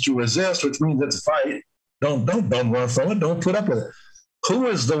Christians to resist, which means it's a fight, don't run from it, don't put up with it. Who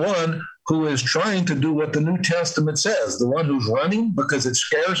is the one who is trying to do what the New Testament says? The one who's running because it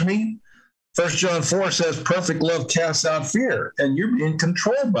scares me? 1 John 4 says perfect love casts out fear, and you're being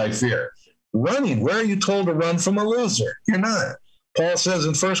controlled by fear. running. Where are you told to run from a loser? You're not. Paul says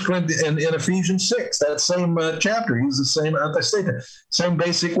in 1 Corinthians, in Ephesians 6, that same chapter, he uses the same anti-statement, same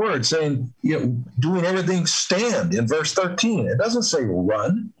basic word, saying, doing everything stand in verse 13. It doesn't say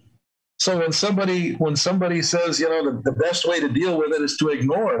run. So when somebody says, the best way to deal with it is to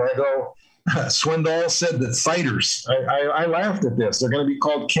ignore it, I go, Swindoll said that fighters, I laughed at this. They're going to be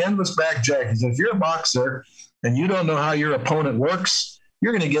called canvasback jackies. If you're a boxer and you don't know how your opponent works,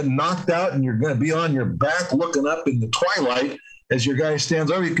 you're going to get knocked out and you're going to be on your back looking up in the twilight as your guy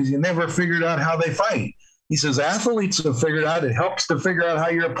stands over you because you never figured out how they fight. He says athletes have figured out, it helps to figure out how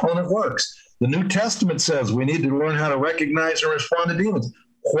your opponent works. The New Testament says we need to learn how to recognize and respond to demons.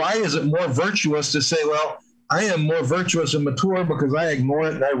 Why is it more virtuous to say, well, I am more virtuous and mature because I ignore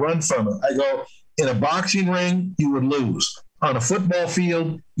it and I run from it? I go, in a boxing ring, you would lose. On a football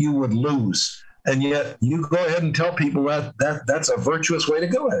field, you would lose. And yet you go ahead and tell people that's a virtuous way to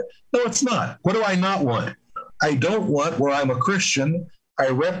go at it. No, it's not. What do I not want? I don't want, where I'm a Christian, I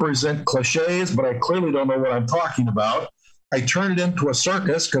represent cliches, but I clearly don't know what I'm talking about. I turn it into a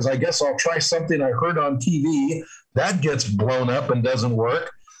circus because I guess I'll try something I heard on TV. That gets blown up and doesn't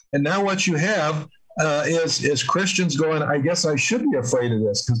work. And now what you have is Christians going, I guess I should be afraid of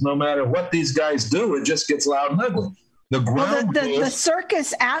this because no matter what these guys do, it just gets loud and ugly. The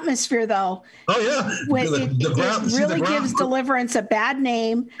circus atmosphere, though. Oh, yeah. It really gives deliverance a bad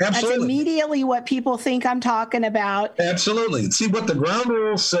name. Absolutely. That's immediately what people think I'm talking about. Absolutely. See, what the ground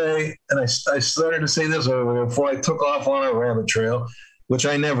rules say, and I started to say this earlier before I took off on a rabbit trail, which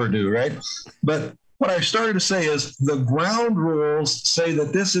I never do, right? But what I started to say is the ground rules say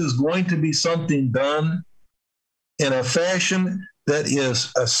that this is going to be something done in a fashion that is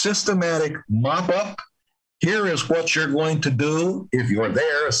a systematic mop-up. Here is what you're going to do if you're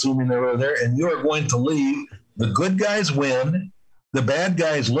there, assuming they're there, and you're going to leave. The good guys win, the bad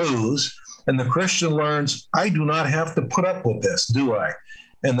guys lose, and the Christian learns, I do not have to put up with this, do I?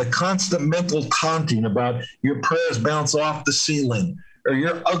 And the constant mental taunting about your prayers bounce off the ceiling, or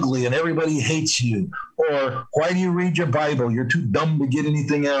you're ugly and everybody hates you, or why do you read your Bible? You're too dumb to get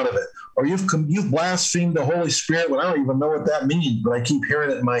anything out of it. Or you've blasphemed the Holy Spirit when I don't even know what that means, but I keep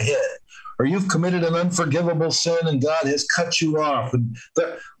hearing it in my head. Or you've committed an unforgivable sin and God has cut you off. And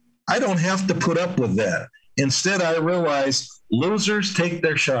I don't have to put up with that. Instead, I realize losers take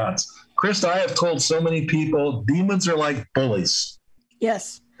their shots. Krista, I have told so many people, demons are like bullies.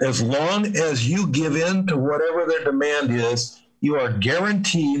 Yes. As long as you give in to whatever their demand is, you are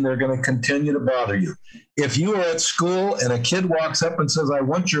guaranteed they're going to continue to bother you. If you are at school and a kid walks up and says, I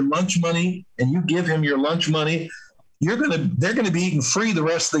want your lunch money, and you give him your lunch money, they're going to be eating free the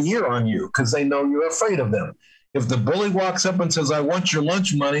rest of the year on you because they know you're afraid of them. If the bully walks up and says, I want your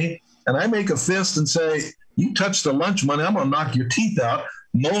lunch money, and I make a fist and say, you touch the lunch money, I'm going to knock your teeth out.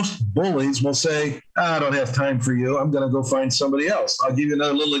 Most bullies will say, I don't have time for you. I'm going to go find somebody else. I'll give you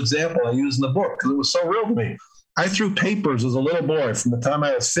another little example I use in the book because it was so real to me. I threw papers as a little boy from the time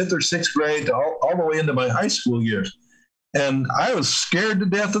I was 5th or 6th grade to all the way into my high school years. And I was scared to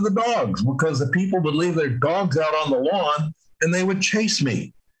death of the dogs because the people would leave their dogs out on the lawn and they would chase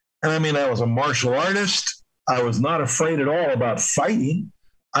me. And I mean, I was a martial artist. I was not afraid at all about fighting.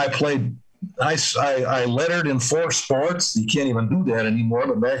 I lettered in 4 sports. You can't even do that anymore.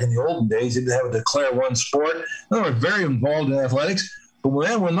 But back in the olden days, you didn't have to declare one sport. I was very involved in athletics. But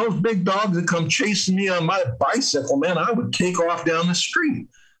when those big dogs would come chasing me on my bicycle, man, I would take off down the street.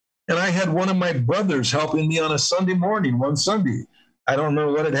 And I had one of my brothers helping me on a Sunday morning, one Sunday. I don't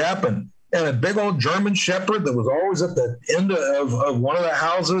know what had happened. And a big old German Shepherd that was always at the end of one of the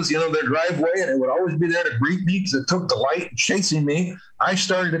houses, their driveway, and it would always be there to greet me because it took delight in chasing me. I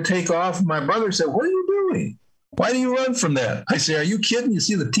started to take off. And my brother said, what are you doing? Why do you run from that? I say, are you kidding? You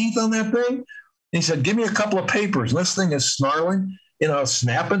see the teeth on that thing? And he said, give me a couple of papers. And this thing is snarling,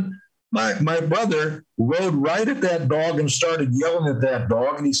 snapping. My brother rode right at that dog and started yelling at that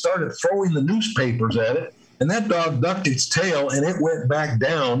dog, and he started throwing the newspapers at it, and that dog ducked its tail, and it went back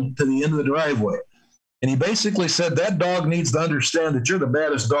down to the end of the driveway. And he basically said, that dog needs to understand that you're the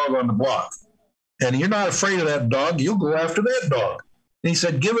baddest dog on the block, and you're not afraid of that dog. You'll go after that dog. And he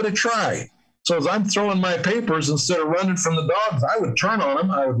said, give it a try. So as I'm throwing my papers, instead of running from the dogs, I would turn on them.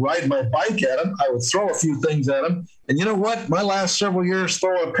 I would ride my bike at them. I would throw a few things at them. And you know what? My last several years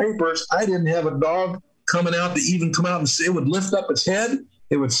throwing papers, I didn't have a dog coming out to even come out and see. It would lift up its head.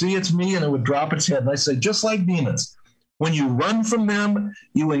 It would see it's me, and it would drop its head. And I say, just like demons, when you run from them,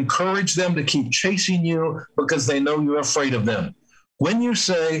 you encourage them to keep chasing you because they know you're afraid of them. When you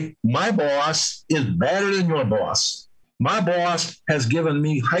say, my boss is better than your boss, my boss has given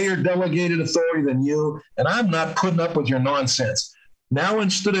me higher delegated authority than you, and I'm not putting up with your nonsense. Now,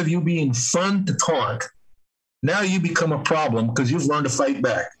 instead of you being fun to taunt, now you become a problem because you've learned to fight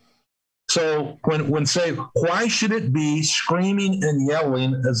back. So when say, why should it be screaming and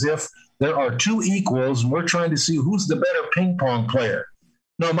yelling as if there are two equals and we're trying to see who's the better ping pong player?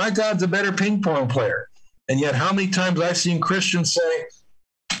 No, my God's a better ping pong player. And yet how many times I've seen Christians say,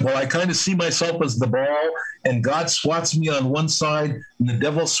 well, I kind of see myself as the ball, and God swats me on one side, and the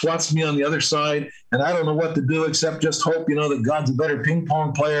devil swats me on the other side, and I don't know what to do except just hope, that God's a better ping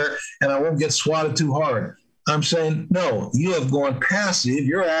pong player, and I won't get swatted too hard. I'm saying, no, you have gone passive.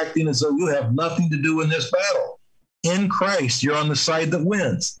 You're acting as though you have nothing to do in this battle. In Christ, you're on the side that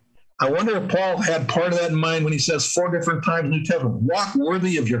wins. I wonder if Paul had part of that in mind when he says 4 different times in the New Testament, walk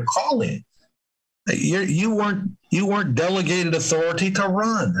worthy of your calling. You weren't delegated authority to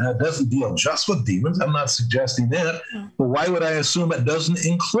run. It doesn't deal just with demons. I'm not suggesting that. But why would I assume it doesn't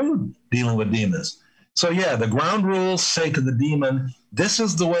include dealing with demons? So yeah, the ground rules say to the demon, this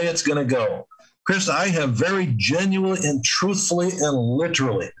is the way it's going to go. Chris, I have very genuinely and truthfully and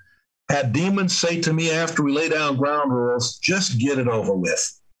literally had demons say to me after we lay down ground rules, just get it over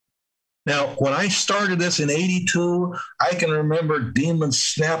with. Now, when I started this in 82, I can remember demons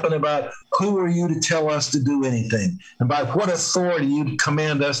snapping about, who are you to tell us to do anything? And by what authority you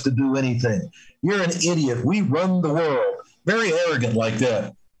command us to do anything? You're an idiot. We run the world. Very arrogant like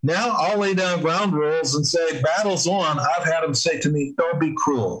that. Now I'll lay down ground rules and say, battle's on. I've had them say to me, don't be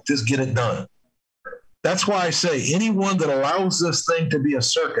cruel. Just get it done. That's why I say anyone that allows this thing to be a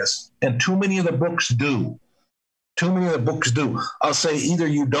circus, and too many of the books do, I'll say either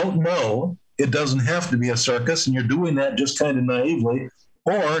you don't know it doesn't have to be a circus and you're doing that just kind of naively,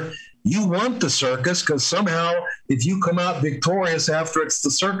 or you want the circus because somehow if you come out victorious after it's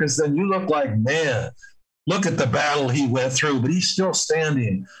the circus, then you look like, man, look at the battle he went through, but he's still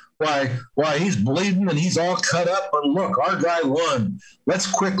standing. Why he's bleeding and he's all cut up, but look, our guy won.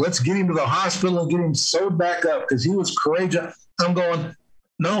 Let's get him to the hospital and get him sewed back up because he was courageous. I'm going,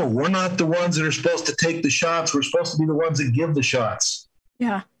 no, we're not the ones that are supposed to take the shots. We're supposed to be the ones that give the shots.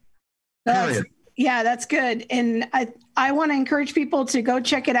 Yeah. That's good. And I want to encourage people to go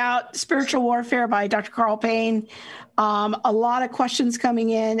check it out. Spiritual Warfare by Dr. Carl Payne. A lot of questions coming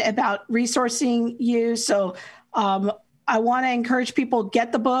in about resourcing you. So I want to encourage people,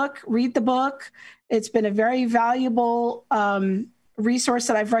 get the book, read the book. It's been a very valuable resource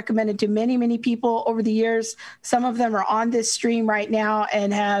that I've recommended to many, many people over the years. Some of them are on this stream right now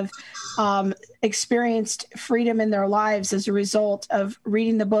and have experienced freedom in their lives as a result of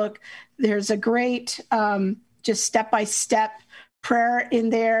reading the book. There's a great just step-by-step prayer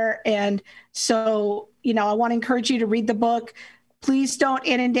in there. And so, I want to encourage you to read the book. Please don't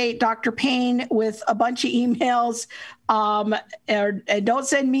inundate Dr. Payne with a bunch of emails, and don't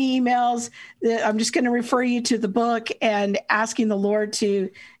send me emails. I'm just going to refer you to the book and asking the Lord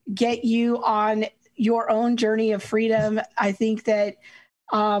to get you on your own journey of freedom. I think that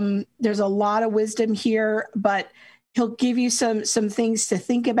there's a lot of wisdom here, but he'll give you some things to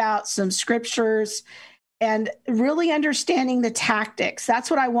think about, some scriptures, and really understanding the tactics. That's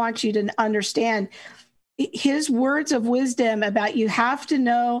what I want you to understand. His words of wisdom about you have to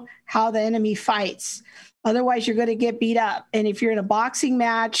know how the enemy fights. Otherwise, you're going to get beat up. And if you're in a boxing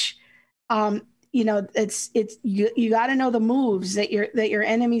match, you got to know the moves that your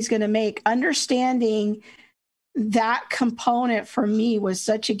enemy's going to make. Understanding that component for me was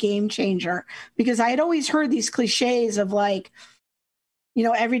such a game changer, because I had always heard these cliches of like,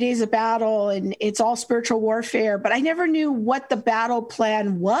 every day's a battle and it's all spiritual warfare, but I never knew what the battle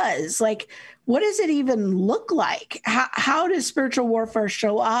plan was. Like, what does it even look like? How does spiritual warfare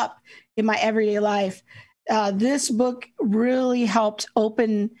show up in my everyday life? This book really helped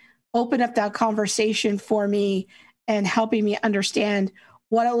open up that conversation for me and helping me understand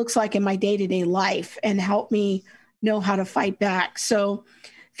what it looks like in my day-to-day life and help me know how to fight back. So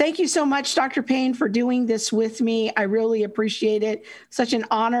thank you so much, Dr. Payne, for doing this with me. I really appreciate it. Such an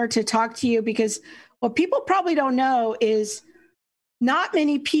honor to talk to you, because what people probably don't know is not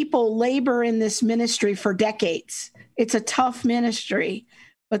many people labor in this ministry for decades. It's a tough ministry,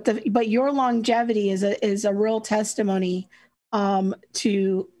 but your longevity is a real testimony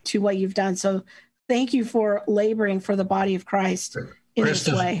to what you've done. So thank you for laboring for the body of Christ in this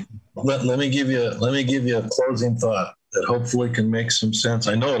way. Let me give you a closing thought that hopefully can make some sense.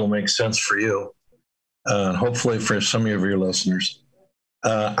 I know it'll make sense for you, hopefully for some of your listeners.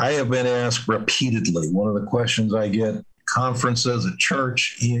 I have been asked repeatedly, one of the questions I get at conferences at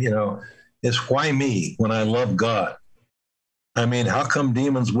church, is why me when I love God? I mean, how come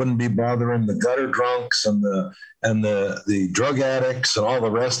demons wouldn't be bothering the gutter drunks and the drug addicts and all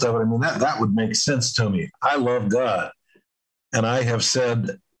the rest of it? I mean, that would make sense to me. I love God. And I have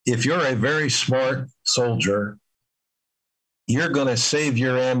said, if you're a very smart soldier, you're going to save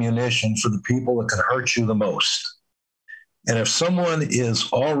your ammunition for the people that can hurt you the most. And if someone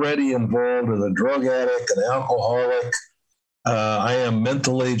is already involved as a drug addict, an alcoholic, I am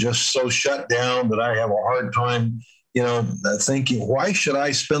mentally just so shut down that I have a hard time, thinking, why should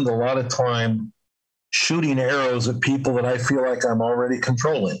I spend a lot of time shooting arrows at people that I feel like I'm already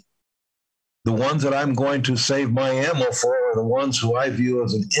controlling? The ones that I'm going to save my ammo for are the ones who I view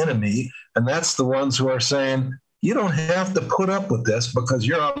as an enemy. And that's the ones who are saying, you don't have to put up with this because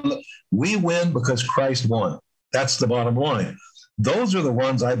we win because Christ won. That's the bottom line. Those are the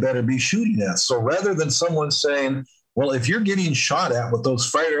ones I better be shooting at. So rather than someone saying, well, if you're getting shot at with those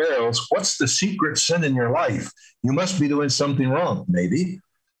fire arrows, what's the secret sin in your life? You must be doing something wrong. Maybe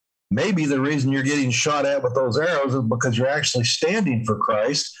the reason you're getting shot at with those arrows is because you're actually standing for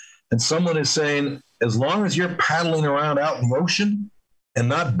Christ. And someone is saying, as long as you're paddling around out in the ocean and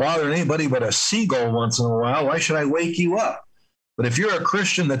not bothering anybody but a seagull once in a while, why should I wake you up? But if you're a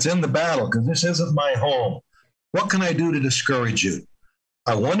Christian that's in the battle, because this isn't my home, what can I do to discourage you?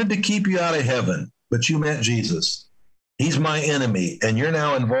 I wanted to keep you out of heaven, but you met Jesus. He's my enemy, and you're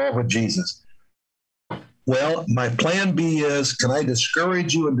now involved with Jesus. Well, my plan B is, can I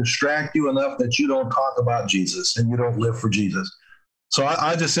discourage you and distract you enough that you don't talk about Jesus and you don't live for Jesus? So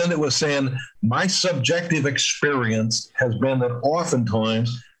I just end it with saying my subjective experience has been that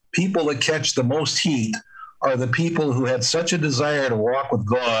oftentimes people that catch the most heat are the people who had such a desire to walk with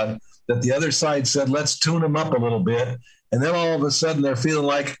God that the other side said, let's tune them up a little bit. And then all of a sudden they're feeling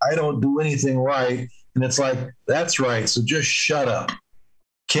like I don't do anything right. And it's like, that's right. So just shut up.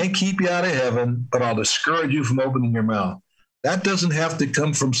 Can't keep you out of heaven, but I'll discourage you from opening your mouth. That doesn't have to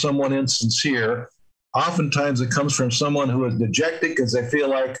come from someone insincere. Oftentimes it comes from someone who is dejected because they feel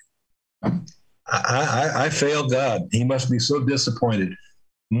like, I failed God. He must be so disappointed.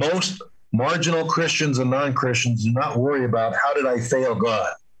 Most marginal Christians and non-Christians do not worry about how did I fail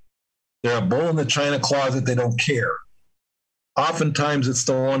God. They're a bull in the china closet. They don't care. Oftentimes it's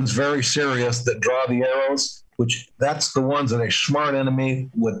the ones very serious that draw the arrows, which that's the ones that a smart enemy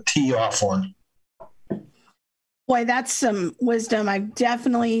would tee off on. Boy, that's some wisdom. I've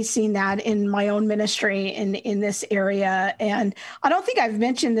definitely seen that in my own ministry in this area. And I don't think I've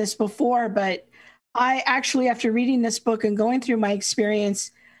mentioned this before, but I actually, after reading this book and going through my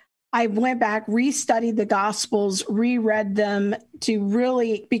experience, I went back, restudied the Gospels, reread them to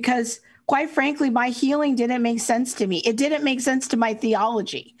really, because quite frankly, my healing didn't make sense to me. It didn't make sense to my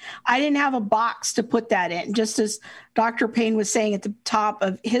theology. I didn't have a box to put that in, just as Dr. Payne was saying at the top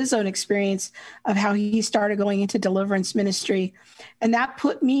of his own experience of how he started going into deliverance ministry. And that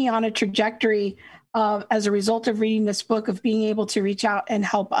put me on a trajectory as a result of reading this book of being able to reach out and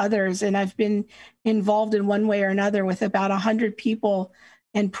help others. And I've been involved in one way or another with about 100 people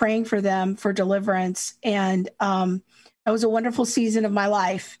and praying for them for deliverance. And that was a wonderful season of my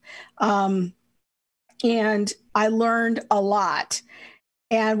life. And I learned a lot.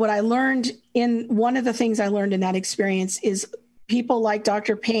 And what I learned one of the things I learned in that experience is people like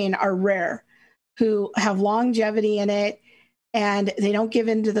Dr. Payne are rare, who have longevity in it, and they don't give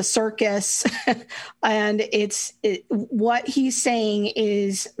into the circus. And what he's saying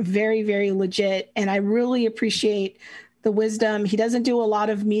is very, very legit. And I really appreciate the wisdom. He doesn't do a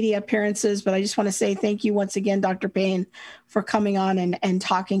lot of media appearances, but I just want to say thank you once again, Dr. Payne, for coming on and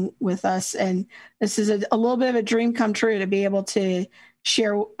talking with us. And this is a little bit of a dream come true to be able to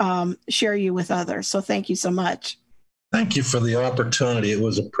share you with others. So thank you so much. Thank you for the opportunity. It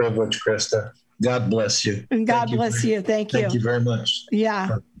was a privilege, Krista. God bless you. And God bless you. Thank you. Thank you very much.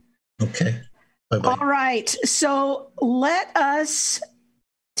 Yeah. Okay. Bye-bye. All right. So let us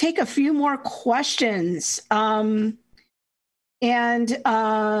take a few more questions. And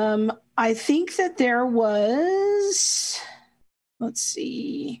I think that there was, let's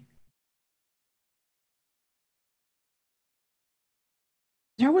see.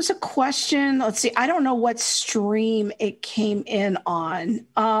 There was a question. Let's see. I don't know what stream it came in on.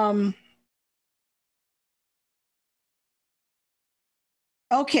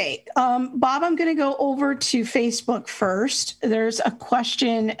 Okay. Bob, I'm going to go over to Facebook first. There's a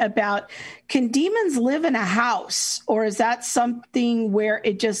question about, can demons live in a house, or is that something where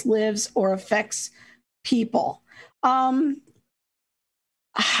it just lives or affects people? I'm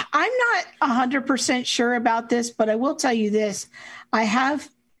not 100% sure about this, but I will tell you this. I have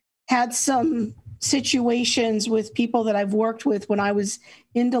had some situations with people that I've worked with when I was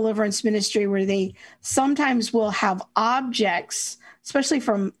in deliverance ministry where they sometimes will have objects, especially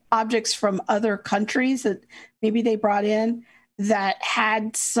from objects from other countries that maybe they brought in, that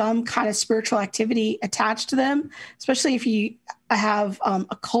had some kind of spiritual activity attached to them, especially if you have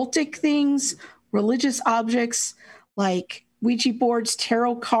occultic things, religious objects like Ouija boards,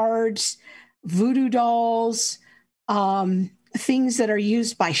 tarot cards, voodoo dolls, things that are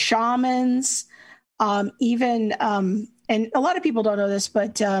used by shamans, even, and a lot of people don't know this,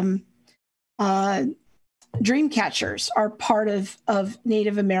 but dream catchers are part of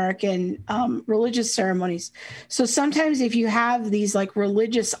Native American religious ceremonies. So sometimes if you have these like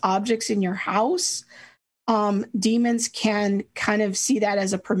religious objects in your house, demons can kind of see that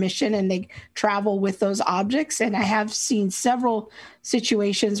as a permission and they travel with those objects. And I have seen several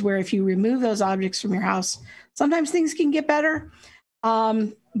situations where if you remove those objects from your house, sometimes things can get better.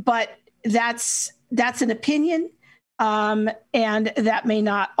 But that's an opinion. And that may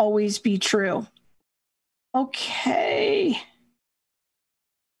not always be true. Okay.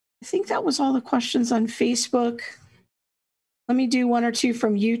 I think that was all the questions on Facebook. Let me do one or two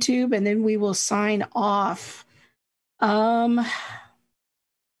from YouTube and then we will sign off.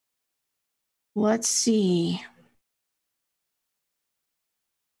 Let's see.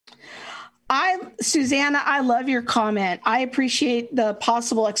 Susanna, I love your comment. I appreciate the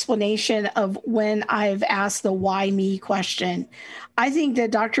possible explanation of when I've asked the why me question. I think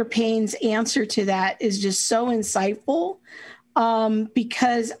that Dr. Payne's answer to that is just so insightful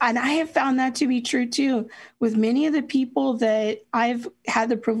because, and I have found that to be true too, with many of the people that I've had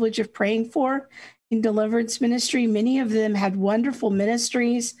the privilege of praying for in deliverance ministry. Many of them had wonderful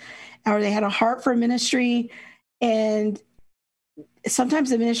ministries or they had a heart for ministry, and sometimes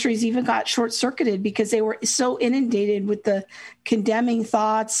the ministries even got short-circuited because they were so inundated with the condemning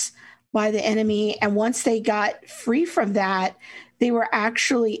thoughts by the enemy. And once they got free from that, they were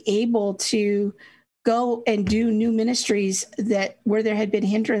actually able to go and do new ministries that where there had been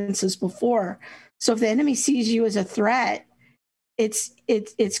hindrances before. So if the enemy sees you as a threat, it's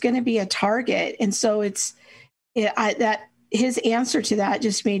going to be a target. And so that his answer to that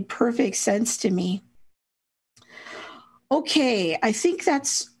just made perfect sense to me. Okay, I think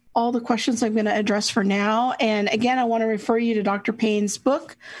that's all the questions I'm going to address for now. And again, I want to refer you to Dr. Payne's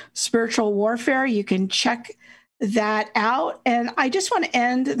book, Spiritual Warfare. You can check that out. And I just want to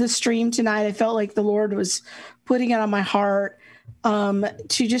end the stream tonight. I felt like the Lord was putting it on my heart to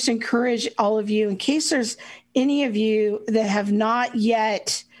just encourage all of you, in case there's any of you that have not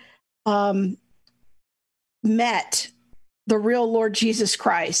yet met the real Lord Jesus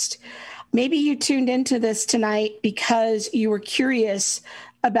Christ. Maybe you tuned into this tonight because you were curious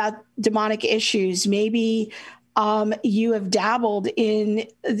about demonic issues. Maybe you have dabbled in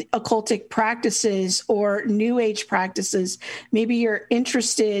occultic practices or New Age practices. Maybe you're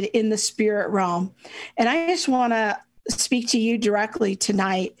interested in the spirit realm. And I just want to speak to you directly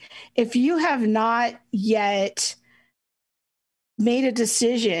tonight. If you have not yet made a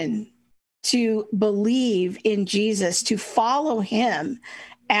decision to believe in Jesus, to follow him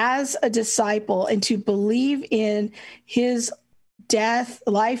as a disciple, and to believe in his death,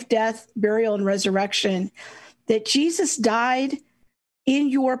 life, death, burial, and resurrection, that Jesus died in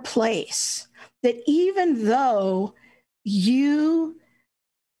your place, that even though you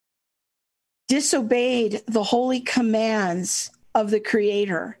disobeyed the holy commands of the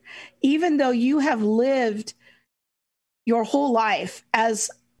Creator, even though you have lived your whole life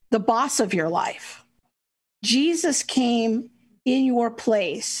as the boss of your life, Jesus came in your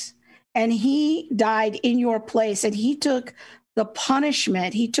place and he died in your place, and he took the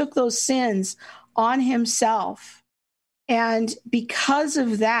punishment. He took those sins on himself. And because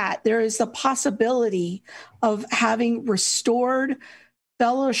of that, there is the possibility of having restored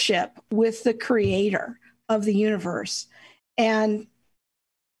fellowship with the Creator of the universe. And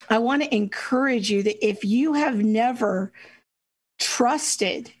I want to encourage you that if you have never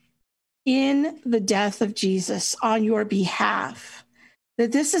trusted in the death of Jesus on your behalf,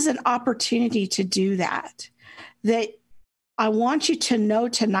 that this is an opportunity to do that. That I want you to know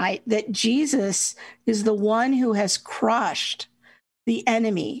tonight that Jesus is the one who has crushed the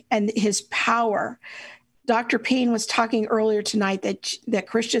enemy and his power. Dr. Payne was talking earlier tonight that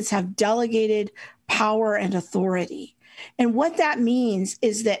Christians have delegated power and authority. And what that means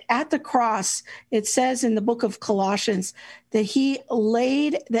is that at the cross, it says in the book of Colossians that he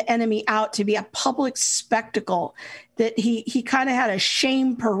laid the enemy out to be a public spectacle, that he kind of had a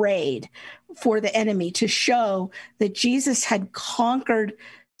shame parade for the enemy to show that Jesus had conquered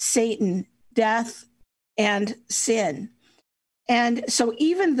Satan, death, and sin. And so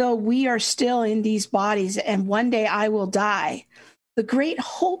even though we are still in these bodies and one day I will die, the great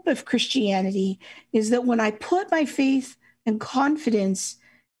hope of Christianity is that when I put my faith and confidence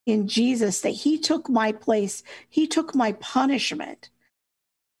in Jesus, that he took my place, he took my punishment,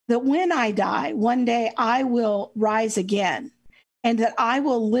 that when I die, one day I will rise again, and that I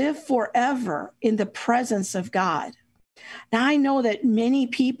will live forever in the presence of God. Now, I know that many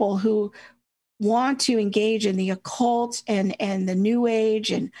people who want to engage in the occult and the New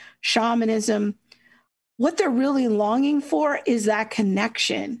Age and shamanism, what they're really longing for is that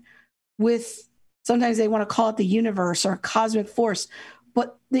connection with, sometimes they want to call it the universe or cosmic force,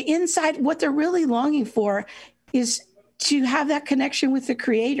 but the inside, what they're really longing for is to have that connection with the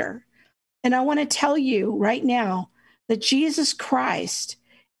Creator. And I want to tell you right now that Jesus Christ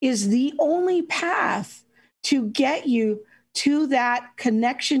is the only path to get you to that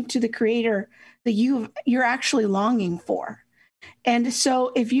connection to the Creator that you're actually longing for. And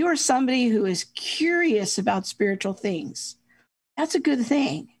so if you are somebody who is curious about spiritual things, that's a good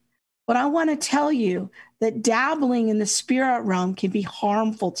thing. But I want to tell you that dabbling in the spirit realm can be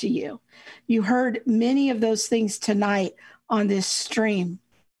harmful to you. You heard many of those things tonight on this stream.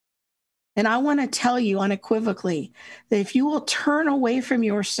 And I want to tell you unequivocally that if you will turn away from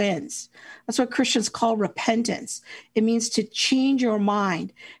your sins, that's what Christians call repentance. It means to change your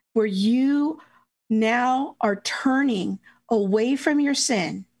mind, where you now are turning away from your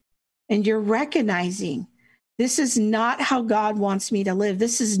sin and you're recognizing, this is not how God wants me to live.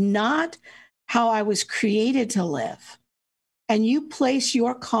 This is not how I was created to live. And you place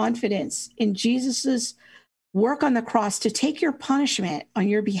your confidence in Jesus's work on the cross to take your punishment on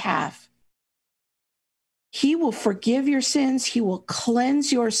your behalf. He will forgive your sins. He will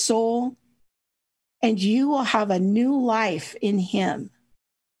cleanse your soul, and you will have a new life in him.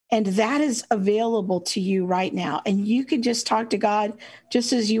 And that is available to you right now. And you can just talk to God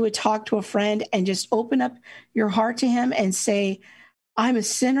just as you would talk to a friend, and just open up your heart to him and say, I'm a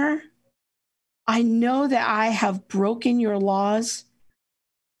sinner. I know that I have broken your laws.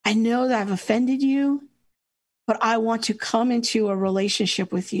 I know that I've offended you, but I want to come into a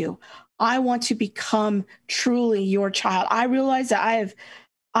relationship with you. I want to become truly your child. I realize that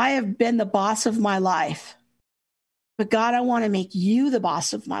I have been the boss of my life. But God, I want to make you the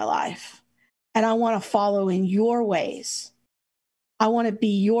boss of my life. And I want to follow in your ways. I want to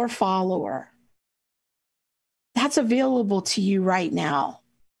be your follower. That's available to you right now.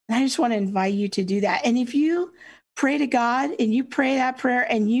 And I just want to invite you to do that. And if you pray to God and you pray that prayer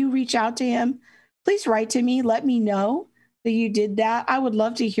and you reach out to him, please write to me. Let me know that you did that. I would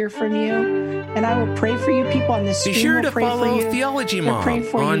love to hear from you. And I will pray for you. People on this stream, be sure to pray follow for you. Theology Mom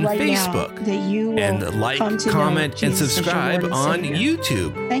on right Facebook, that you will and like, comment, and subscribe on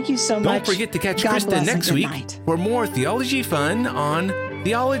YouTube. Thank you so much. Don't forget to catch God Krista next week night. for more theology fun on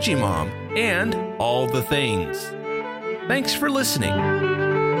Theology Mom and all the things. Thanks for listening.